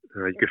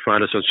 You can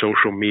find us on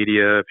social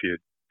media, if you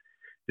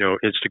know,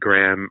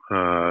 Instagram,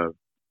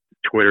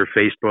 Twitter,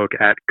 Facebook,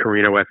 at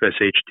Carino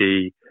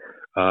FSHD.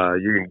 You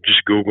can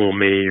just Google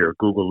me or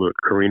Google the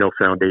Carino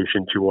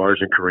Foundation, 2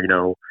 R's in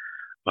Carino.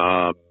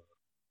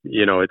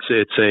 You know, it's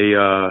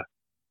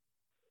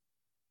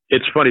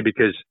funny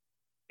because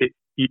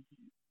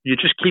you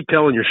just keep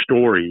telling your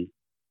story,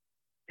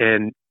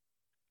 and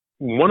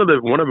one of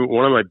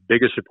my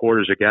biggest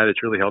supporters, a guy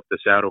that's really helped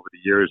us out over the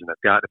years, and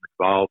I've gotten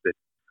involved in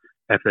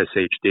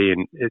FSHD,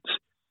 and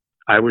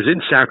I was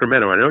in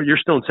Sacramento. I know you're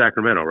still in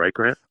Sacramento, right,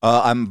 Grant?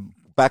 I'm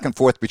back and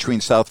forth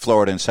between South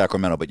Florida and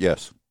Sacramento, but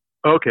yes.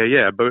 Okay,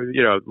 yeah, but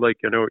you know, like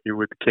I know you're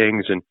with the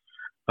Kings, and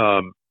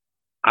I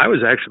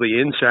was actually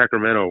in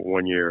Sacramento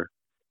one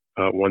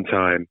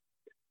time,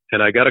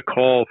 and I got a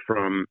call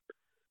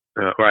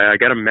I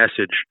got a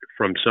message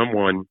from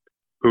someone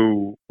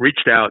who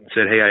reached out and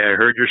said, "Hey, I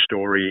heard your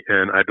story,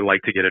 and I'd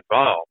like to get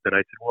involved." And I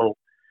said, "Well,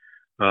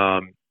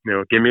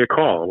 give me a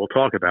call. We'll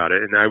talk about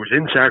it. And I was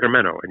in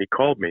Sacramento, and he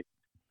called me,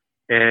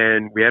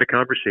 and we had a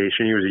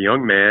conversation. He was a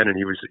young man, and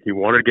he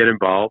wanted to get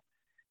involved.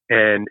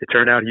 And it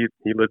turned out he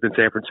lived in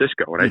San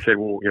Francisco. And I said,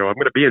 well, I'm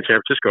going to be in San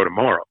Francisco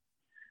tomorrow.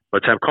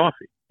 Let's have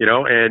coffee,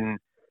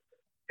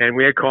 and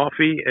we had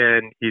coffee,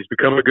 and he's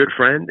become a good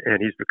friend, and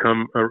he's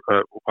become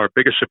our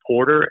biggest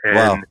supporter.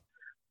 And,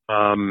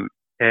 wow.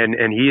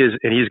 And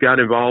he's got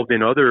involved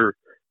in other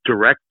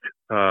direct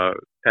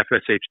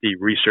FSHD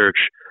research,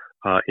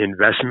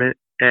 investment,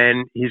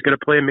 and he's going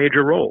to play a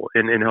major role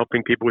in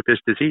helping people with this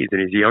disease.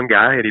 And he's a young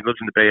guy, and he lives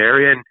in the Bay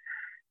Area, and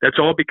that's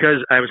all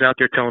because I was out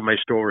there telling my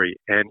story,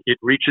 and it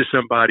reaches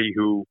somebody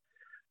who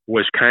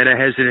was kind of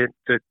hesitant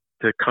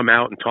to come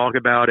out and talk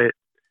about it,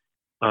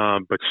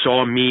 but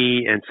saw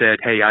me and said,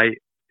 "Hey,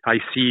 I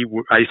see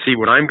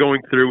what I'm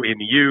going through in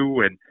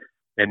you,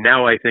 and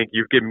now I think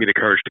you've given me the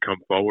courage to come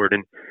forward."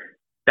 And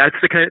that's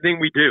the kind of thing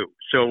we do.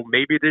 So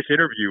maybe this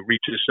interview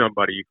reaches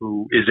somebody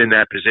who is in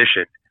that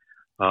position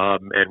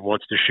and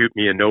wants to shoot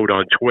me a note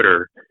on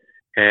Twitter,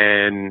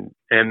 and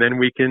then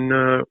we can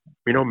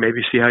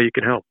maybe see how you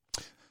can help.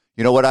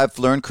 You know what I've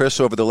learned, Chris,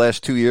 over the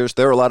last 2 years?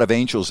 There are a lot of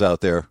angels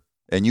out there,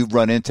 and you've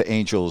run into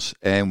angels.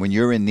 And when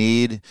you're in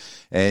need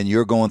and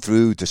you're going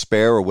through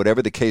despair or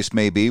whatever the case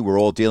may be, we're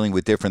all dealing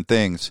with different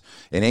things.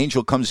 An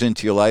angel comes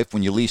into your life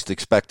when you least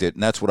expect it,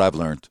 and that's what I've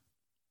learned.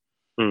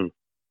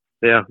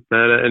 Yeah,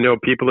 I know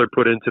people are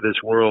put into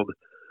this world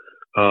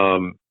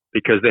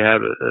because they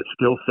have a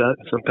skill set.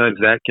 Sometimes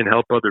that can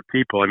help other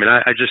people. I mean,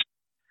 I just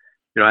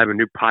I have a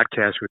new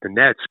podcast with the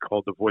Nets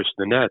called The Voice of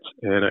the Nets,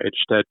 and I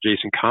just had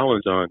Jason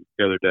Collins on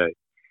the other day.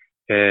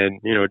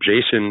 And,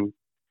 Jason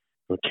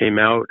came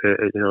out,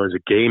 as a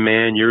gay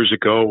man years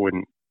ago,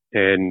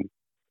 and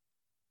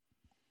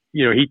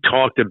he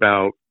talked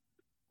about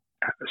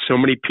so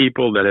many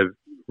people that have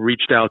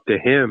reached out to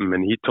him,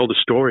 and he told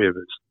a story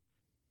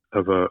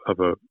of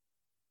a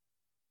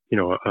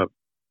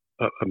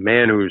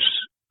man who's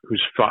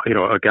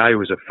a guy who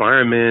was a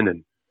fireman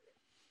and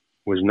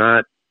was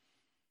not,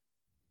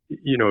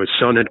 his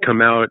son had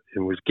come out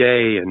and was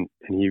gay, and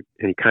he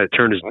kind of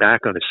turned his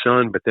back on his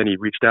son, but then he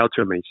reached out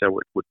to him and he said,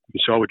 what you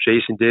saw what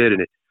Jason did,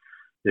 and it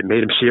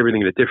made him see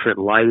everything in a different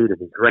light, and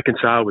he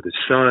reconciled with his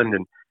son.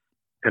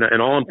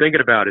 And all I'm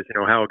thinking about is,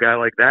 how a guy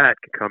like that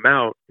can come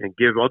out and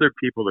give other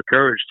people the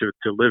courage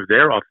to live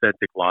their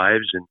authentic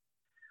lives.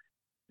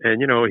 And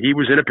he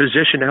was in a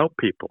position to help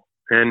people.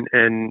 And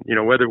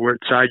whether what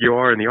side you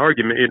are in the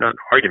argument, not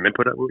argument,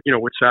 but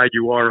what side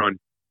you are on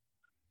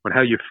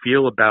how you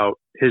feel about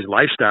his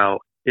lifestyle,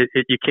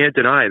 you can't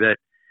deny that,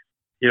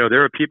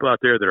 there are people out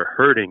there that are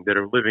hurting, that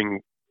are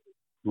living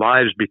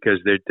lives because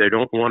they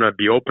don't want to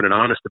be open and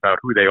honest about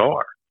who they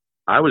are.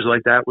 I was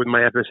like that with my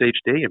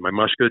FSHD and my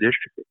muscular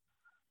dystrophy.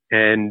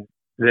 And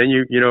then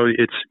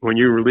it's when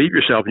you relieve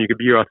yourself and you can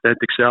be your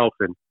authentic self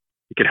and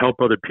you can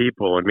help other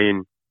people. I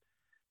mean,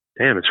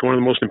 damn, it's one of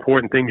the most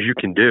important things you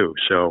can do.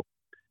 So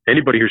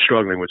anybody who's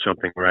struggling with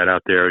something right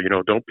out there,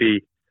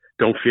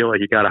 don't feel like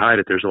you got to hide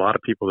it. There's a lot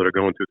of people that are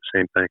going through the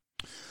same thing.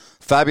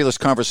 Fabulous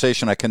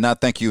conversation. I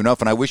cannot thank you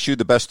enough, and I wish you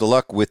the best of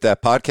luck with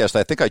that podcast.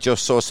 I think I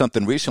just saw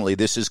something recently.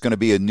 This is going to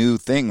be a new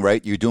thing,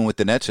 right? You're doing with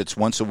the Nets. It's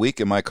once a week.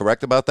 Am I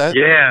correct about that?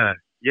 Yeah.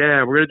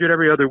 We're going to do it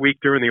every other week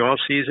during the off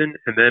season,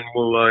 and then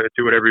we'll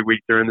do it every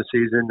week during the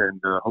season, and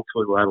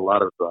hopefully we'll have a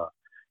lot of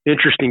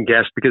interesting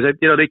guests because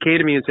they came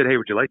to me and said, "Hey,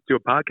 would you like to do a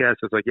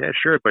podcast?" I was like, "Yeah,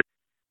 sure," but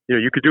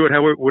you could do it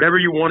whatever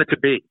you want it to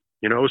be.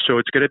 So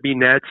it's going to be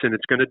Nets, and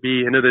it's going to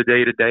be into the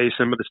day-to-day,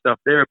 some of the stuff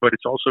there, but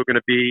it's also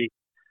going to be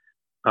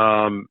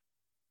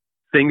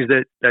things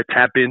that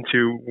tap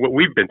into what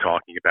we've been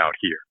talking about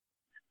here.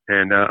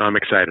 And I'm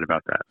excited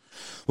about that.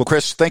 Well,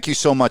 Chris, thank you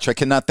so much. I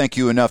cannot thank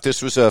you enough.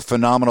 This was a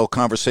phenomenal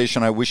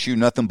conversation. I wish you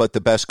nothing but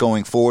the best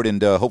going forward,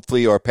 and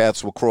hopefully our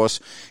paths will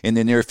cross in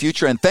the near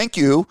future. And thank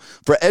you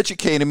for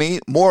educating me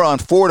more on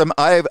Fordham.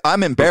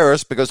 I'm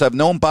embarrassed because I've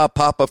known Bob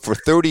Papa for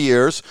 30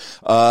 years.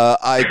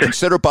 I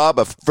consider Bob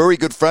a very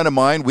good friend of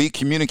mine. We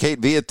communicate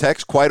via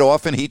text quite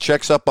often. He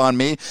checks up on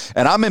me.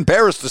 And I'm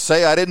embarrassed to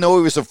say I didn't know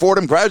he was a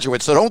Fordham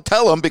graduate, so don't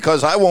tell him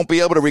because I won't be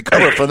able to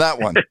recover from that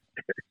one.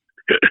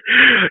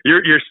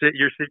 Your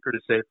secret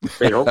is safe to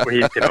say.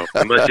 Hopefully,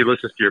 unless he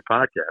listens to your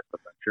podcast, I'm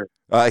not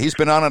sure. He's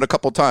been on it a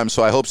couple times,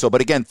 so I hope so.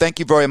 But again, thank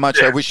you very much.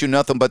 Yeah. I wish you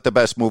nothing but the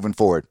best moving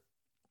forward.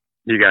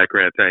 You got it,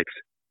 Grant. Thanks.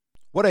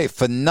 What a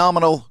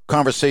phenomenal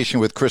conversation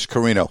with Chris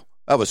Carrino.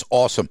 That was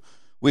awesome.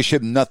 Wish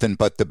him nothing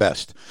but the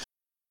best.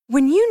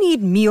 When you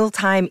need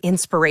mealtime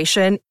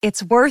inspiration,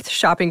 it's worth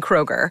shopping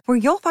Kroger, where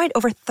you'll find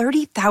over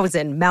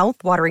 30,000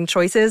 mouth-watering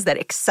choices that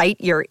excite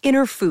your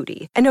inner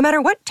foodie. And no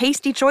matter what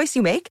tasty choice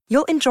you make,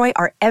 you'll enjoy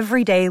our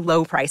everyday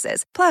low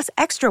prices, plus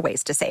extra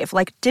ways to save,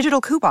 like digital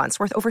coupons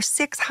worth over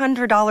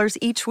 $600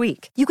 each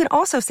week. You can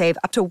also save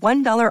up to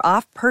 $1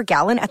 off per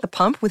gallon at the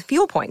pump with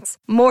fuel points.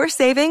 More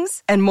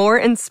savings and more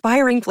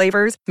inspiring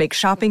flavors make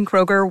shopping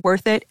Kroger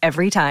worth it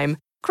every time.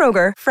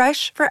 Kroger,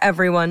 fresh for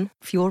everyone.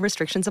 Fuel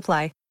restrictions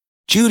apply.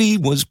 Judy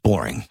was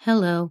boring.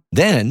 Hello.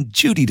 Then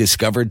Judy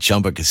discovered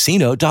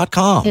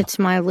ChumbaCasino.com. It's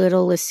my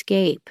little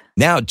escape.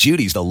 Now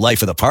Judy's the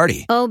life of the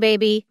party. Oh,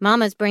 baby,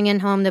 mama's bringing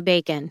home the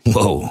bacon.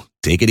 Whoa,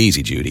 take it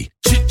easy, Judy.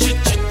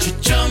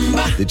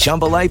 The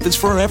Chumba life is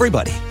for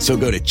everybody. So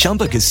go to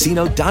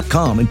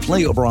ChumbaCasino.com and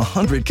play over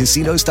 100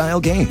 casino-style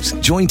games.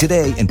 Join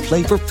today and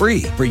play for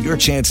free for your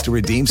chance to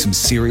redeem some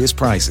serious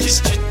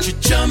prizes.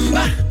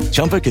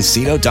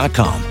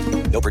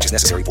 ChumbaCasino.com. No purchase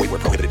necessary. Void where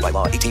prohibited by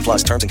law. 18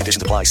 plus terms and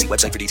conditions apply. See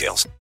website for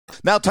details.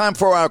 Now time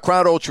for our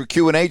Crowd Ultra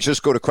Q&A.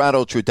 Just go to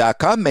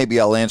crowdultra.com. Maybe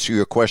I'll answer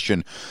your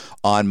question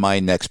on my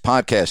next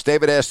podcast.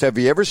 David asked, have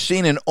you ever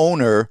seen an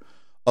owner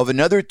of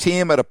another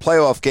team at a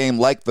playoff game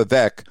like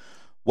Vivek?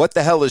 What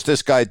the hell is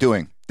this guy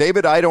doing?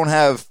 David, I don't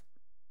have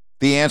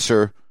the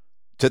answer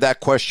to that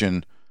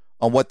question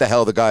on what the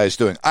hell the guy is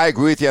doing. I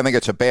agree with you. I think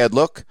it's a bad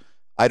look.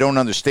 I don't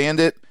understand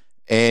it.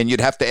 And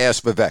you'd have to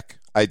ask Vivek.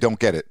 I don't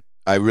get it.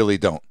 I really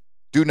don't.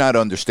 Do not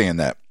understand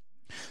that.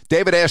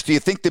 David asked, do you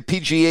think the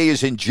PGA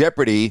is in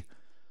jeopardy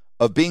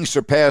of being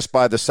surpassed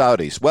by the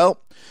Saudis? Well,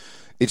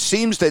 it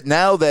seems that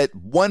now that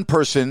one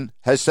person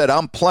has said,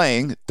 I'm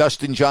playing,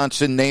 Dustin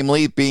Johnson,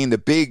 namely, being the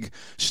big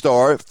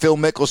star, Phil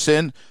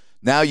Mickelson,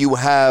 now you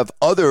have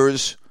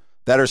others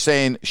that are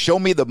saying, show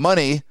me the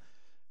money.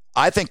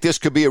 I think this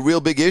could be a real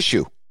big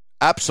issue.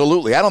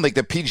 Absolutely. I don't think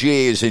the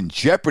PGA is in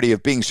jeopardy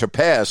of being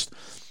surpassed,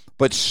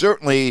 but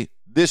certainly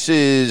this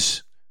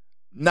is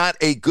not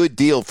a good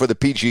deal for the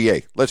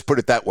PGA. Let's put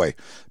it that way.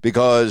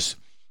 Because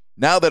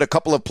now that a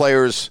couple of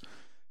players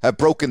have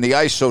broken the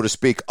ice, so to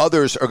speak,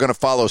 others are going to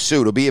follow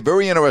suit. It'll be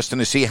very interesting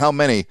to see how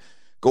many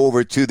go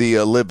over to the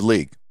Live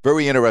League.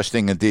 Very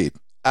interesting indeed.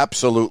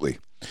 Absolutely.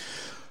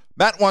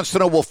 Matt wants to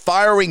know, will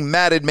firing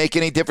Madden make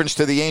any difference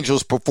to the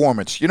Angels'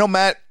 performance? You know,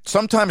 Matt,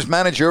 sometimes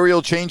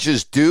managerial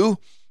changes do.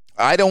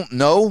 I don't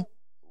know.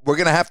 We're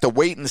going to have to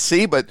wait and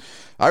see. But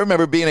I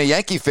remember being a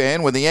Yankee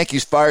fan when the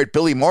Yankees fired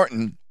Billy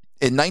Martin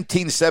in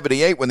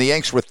 1978 when the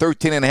Yanks were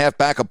 13.5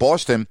 back of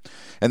Boston,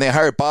 and they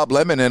hired Bob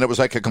Lemon, and it was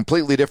like a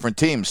completely different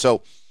team.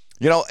 So,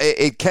 you know,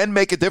 it can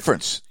make a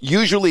difference.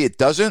 Usually it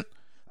doesn't,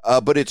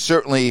 but it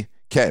certainly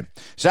can.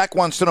 Zach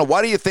wants to know,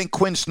 why do you think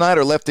Quinn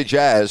Snyder left the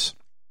Jazz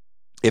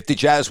if the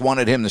Jazz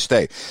wanted him to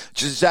stay?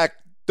 Zach,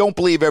 don't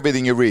believe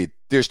everything you read.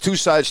 There's two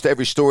sides to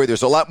every story.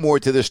 There's a lot more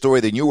to this story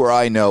than you or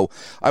I know.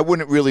 I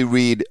wouldn't really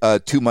read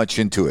too much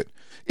into it.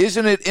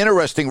 Isn't it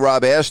interesting,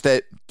 Rob asked,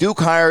 that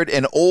Duke hired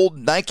an old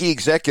Nike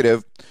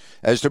executive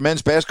as their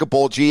men's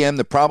basketball GM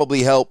to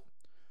probably help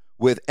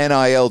with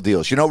NIL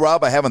deals? You know,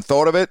 Rob, I haven't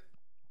thought of it.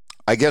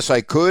 I guess I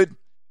could.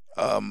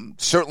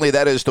 Certainly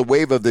that is the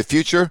wave of the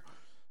future.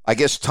 I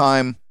guess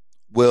time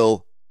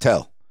will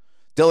tell.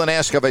 Dylan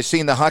asked, have I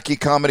seen the hockey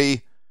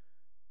comedy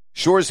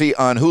Shoresy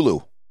on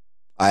Hulu?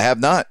 I have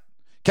not.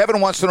 Kevin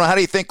wants to know, how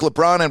do you think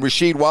LeBron and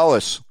Rasheed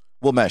Wallace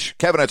will mesh?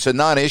 Kevin, it's a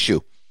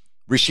non-issue.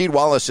 Rasheed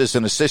Wallace is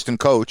an assistant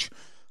coach.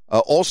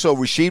 Also,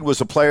 Rasheed was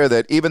a player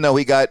that even though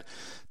he got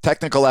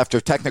technical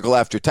after technical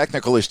after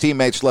technical, his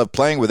teammates loved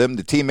playing with him.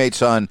 The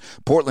teammates on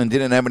Portland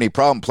didn't have any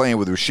problem playing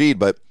with Rasheed,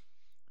 but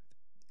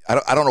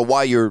I don't know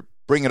why you're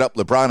bringing up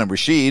LeBron and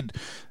Rasheed.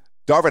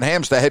 Darvin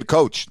Ham's the head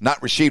coach, not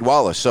Rasheed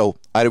Wallace, so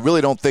I really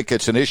don't think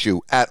it's an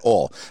issue at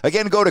all.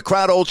 Again, go to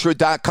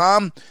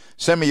crowdultra.com,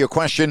 send me your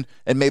question,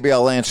 and maybe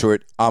I'll answer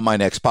it on my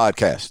next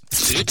podcast.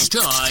 It's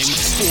time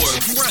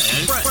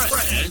for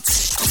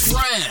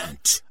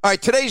Rant. All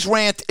right, today's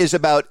rant is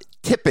about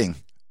tipping.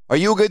 Are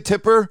you a good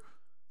tipper?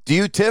 Do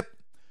you tip?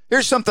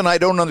 Here's something I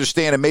don't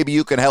understand, and maybe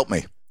you can help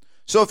me.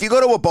 So if you go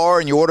to a bar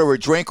and you order a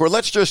drink, or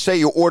let's just say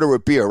you order a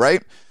beer,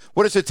 right?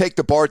 What does it take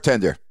the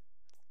bartender?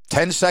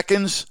 10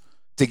 seconds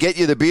to get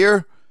you the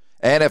beer?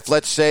 And if,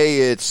 let's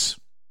say, it's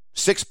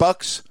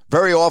 $6,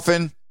 very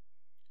often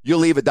you'll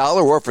leave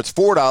 $1, or if it's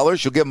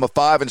 $4, you'll give them a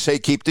 $5 and say,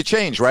 keep the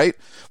change, right?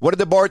 What did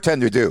the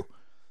bartender do?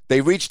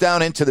 They reached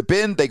down into the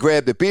bin, they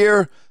grabbed the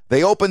beer,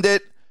 they opened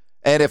it,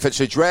 and if it's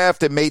a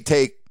draft, it may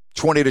take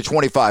 20 to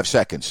 25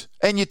 seconds.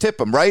 And you tip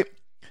them, right?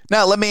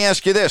 Now, let me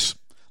ask you this.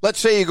 Let's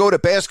say you go to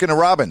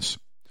Baskin-Robbins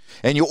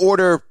and you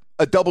order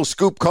a double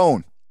scoop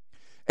cone,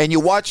 and you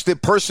watch the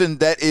person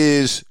that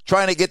is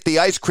trying to get the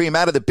ice cream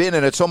out of the bin,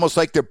 and it's almost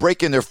like they're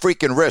breaking their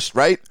freaking wrist,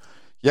 right?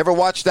 You ever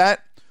watch that?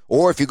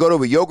 Or if you go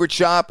to a yogurt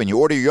shop and you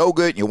order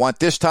yogurt and you want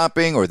this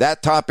topping or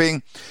that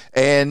topping,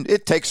 and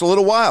it takes a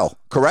little while,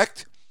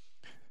 correct?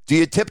 Do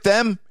you tip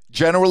them?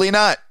 Generally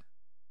not.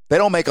 They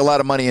don't make a lot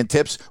of money in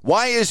tips.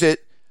 Why is it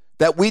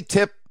that we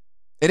tip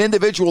an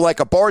individual like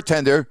a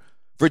bartender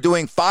for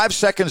doing 5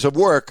 seconds of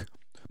work,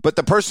 but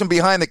the person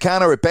behind the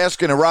counter at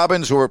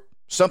Baskin-Robbins or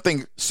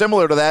something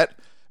similar to that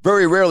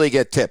very rarely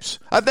get tips?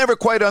 I've never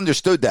quite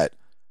understood that.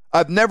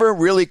 I've never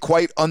really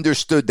quite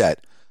understood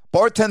that.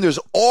 Bartenders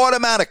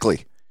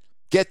automatically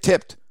get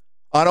tipped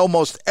on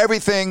almost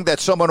everything that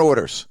someone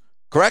orders,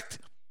 correct?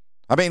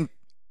 I mean,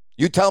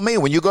 you tell me,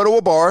 when you go to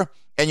a bar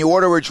and you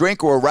order a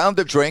drink or a round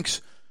of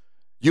drinks,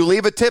 you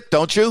leave a tip,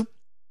 don't you?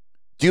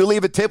 Do you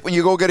leave a tip when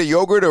you go get a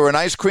yogurt or an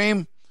ice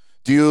cream?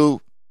 Do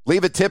you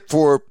leave a tip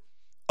for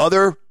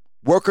other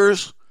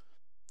workers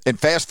in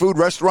fast food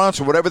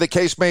restaurants or whatever the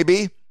case may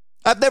be?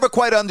 I've never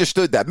quite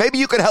understood that. Maybe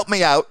you could help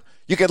me out.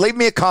 You can leave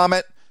me a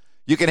comment.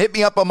 You can hit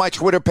me up on my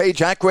Twitter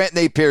page at Grant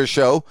Napier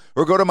Show,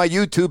 or go to my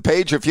YouTube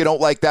page if you don't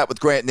like that with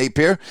Grant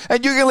Napier,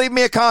 and you can leave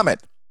me a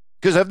comment,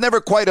 because I've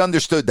never quite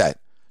understood that.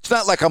 It's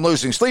not like I'm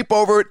losing sleep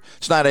over it.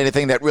 It's not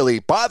anything that really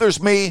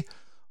bothers me.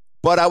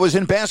 But I was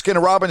in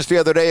Baskin-Robbins the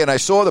other day, and I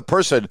saw the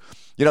person,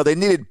 they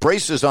needed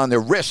braces on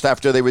their wrist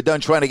after they were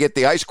done trying to get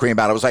the ice cream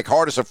out. It was like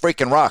hard as a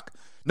freaking rock.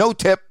 No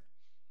tip.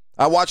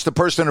 I watched the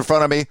person in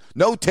front of me.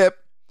 No tip.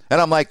 And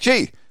I'm like,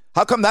 gee,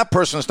 how come that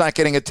person's not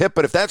getting a tip?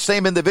 But if that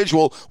same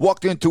individual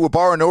walked into a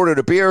bar and ordered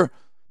a beer,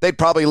 they'd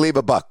probably leave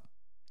 $1.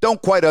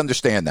 Don't quite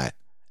understand that.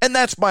 And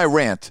that's my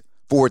rant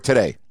for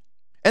today.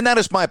 And that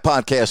is my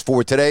podcast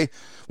for today.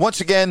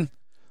 Once again,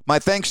 my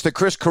thanks to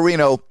Chris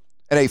Carino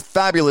and a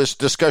fabulous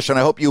discussion.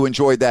 I hope you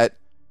enjoyed that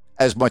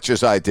as much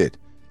as I did.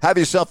 Have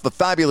yourself a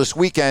fabulous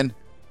weekend.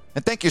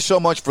 And thank you so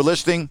much for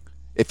listening.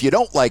 If you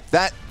don't like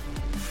that,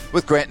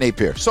 with Grant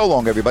Napier. So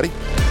long, everybody.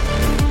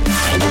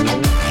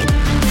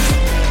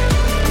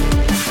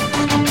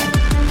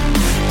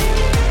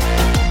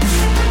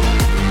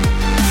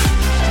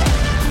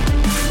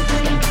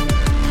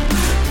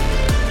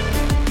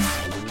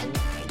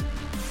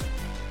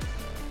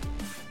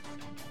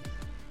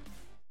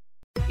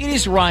 It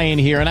is Ryan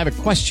here, and I have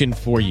a question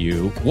for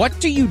you.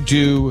 What do you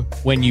do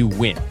when you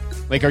win?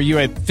 Like, are you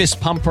a fist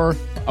pumper,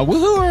 a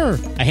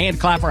woohooer, a hand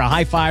clapper, a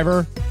high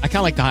fiver? I kind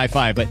of like the high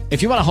five, but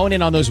if you want to hone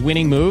in on those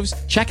winning moves,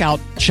 check out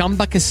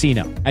Chumba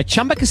Casino. At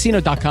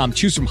ChumbaCasino.com,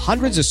 choose from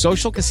hundreds of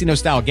social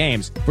casino-style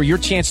games for your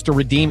chance to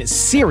redeem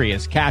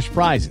serious cash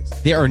prizes.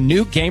 There are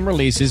new game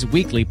releases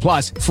weekly,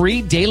 plus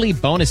free daily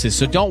bonuses.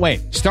 So don't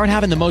wait. Start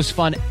having the most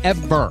fun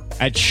ever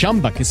at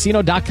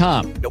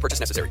ChumbaCasino.com. No purchase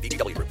necessary.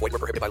 VGW. Void where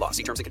prohibited by law.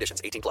 See terms and conditions.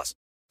 18+.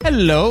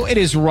 Hello, it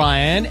is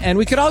Ryan, and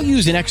we could all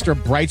use an extra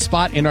bright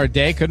spot in our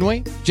day, couldn't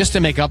we? Just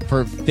to make up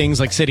for things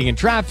like sitting in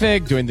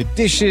traffic, doing the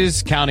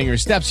dishes, counting your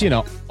steps,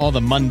 all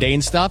the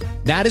mundane stuff.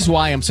 That is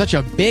why I'm such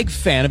a big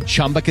fan of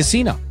Chumba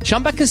Casino.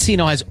 Chumba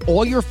Casino has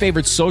all your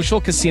favorite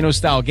social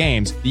casino-style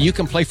games that you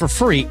can play for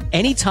free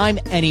anytime,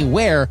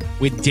 anywhere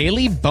with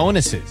daily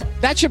bonuses.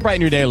 That should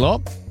brighten your day a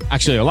little.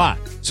 Actually, a lot.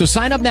 So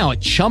sign up now at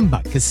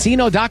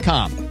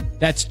ChumbaCasino.com.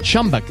 That's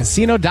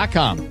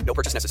ChumbaCasino.com. No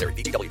purchase necessary.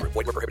 VGW. Void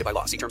where prohibited by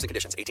law. See terms and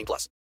conditions. 18+.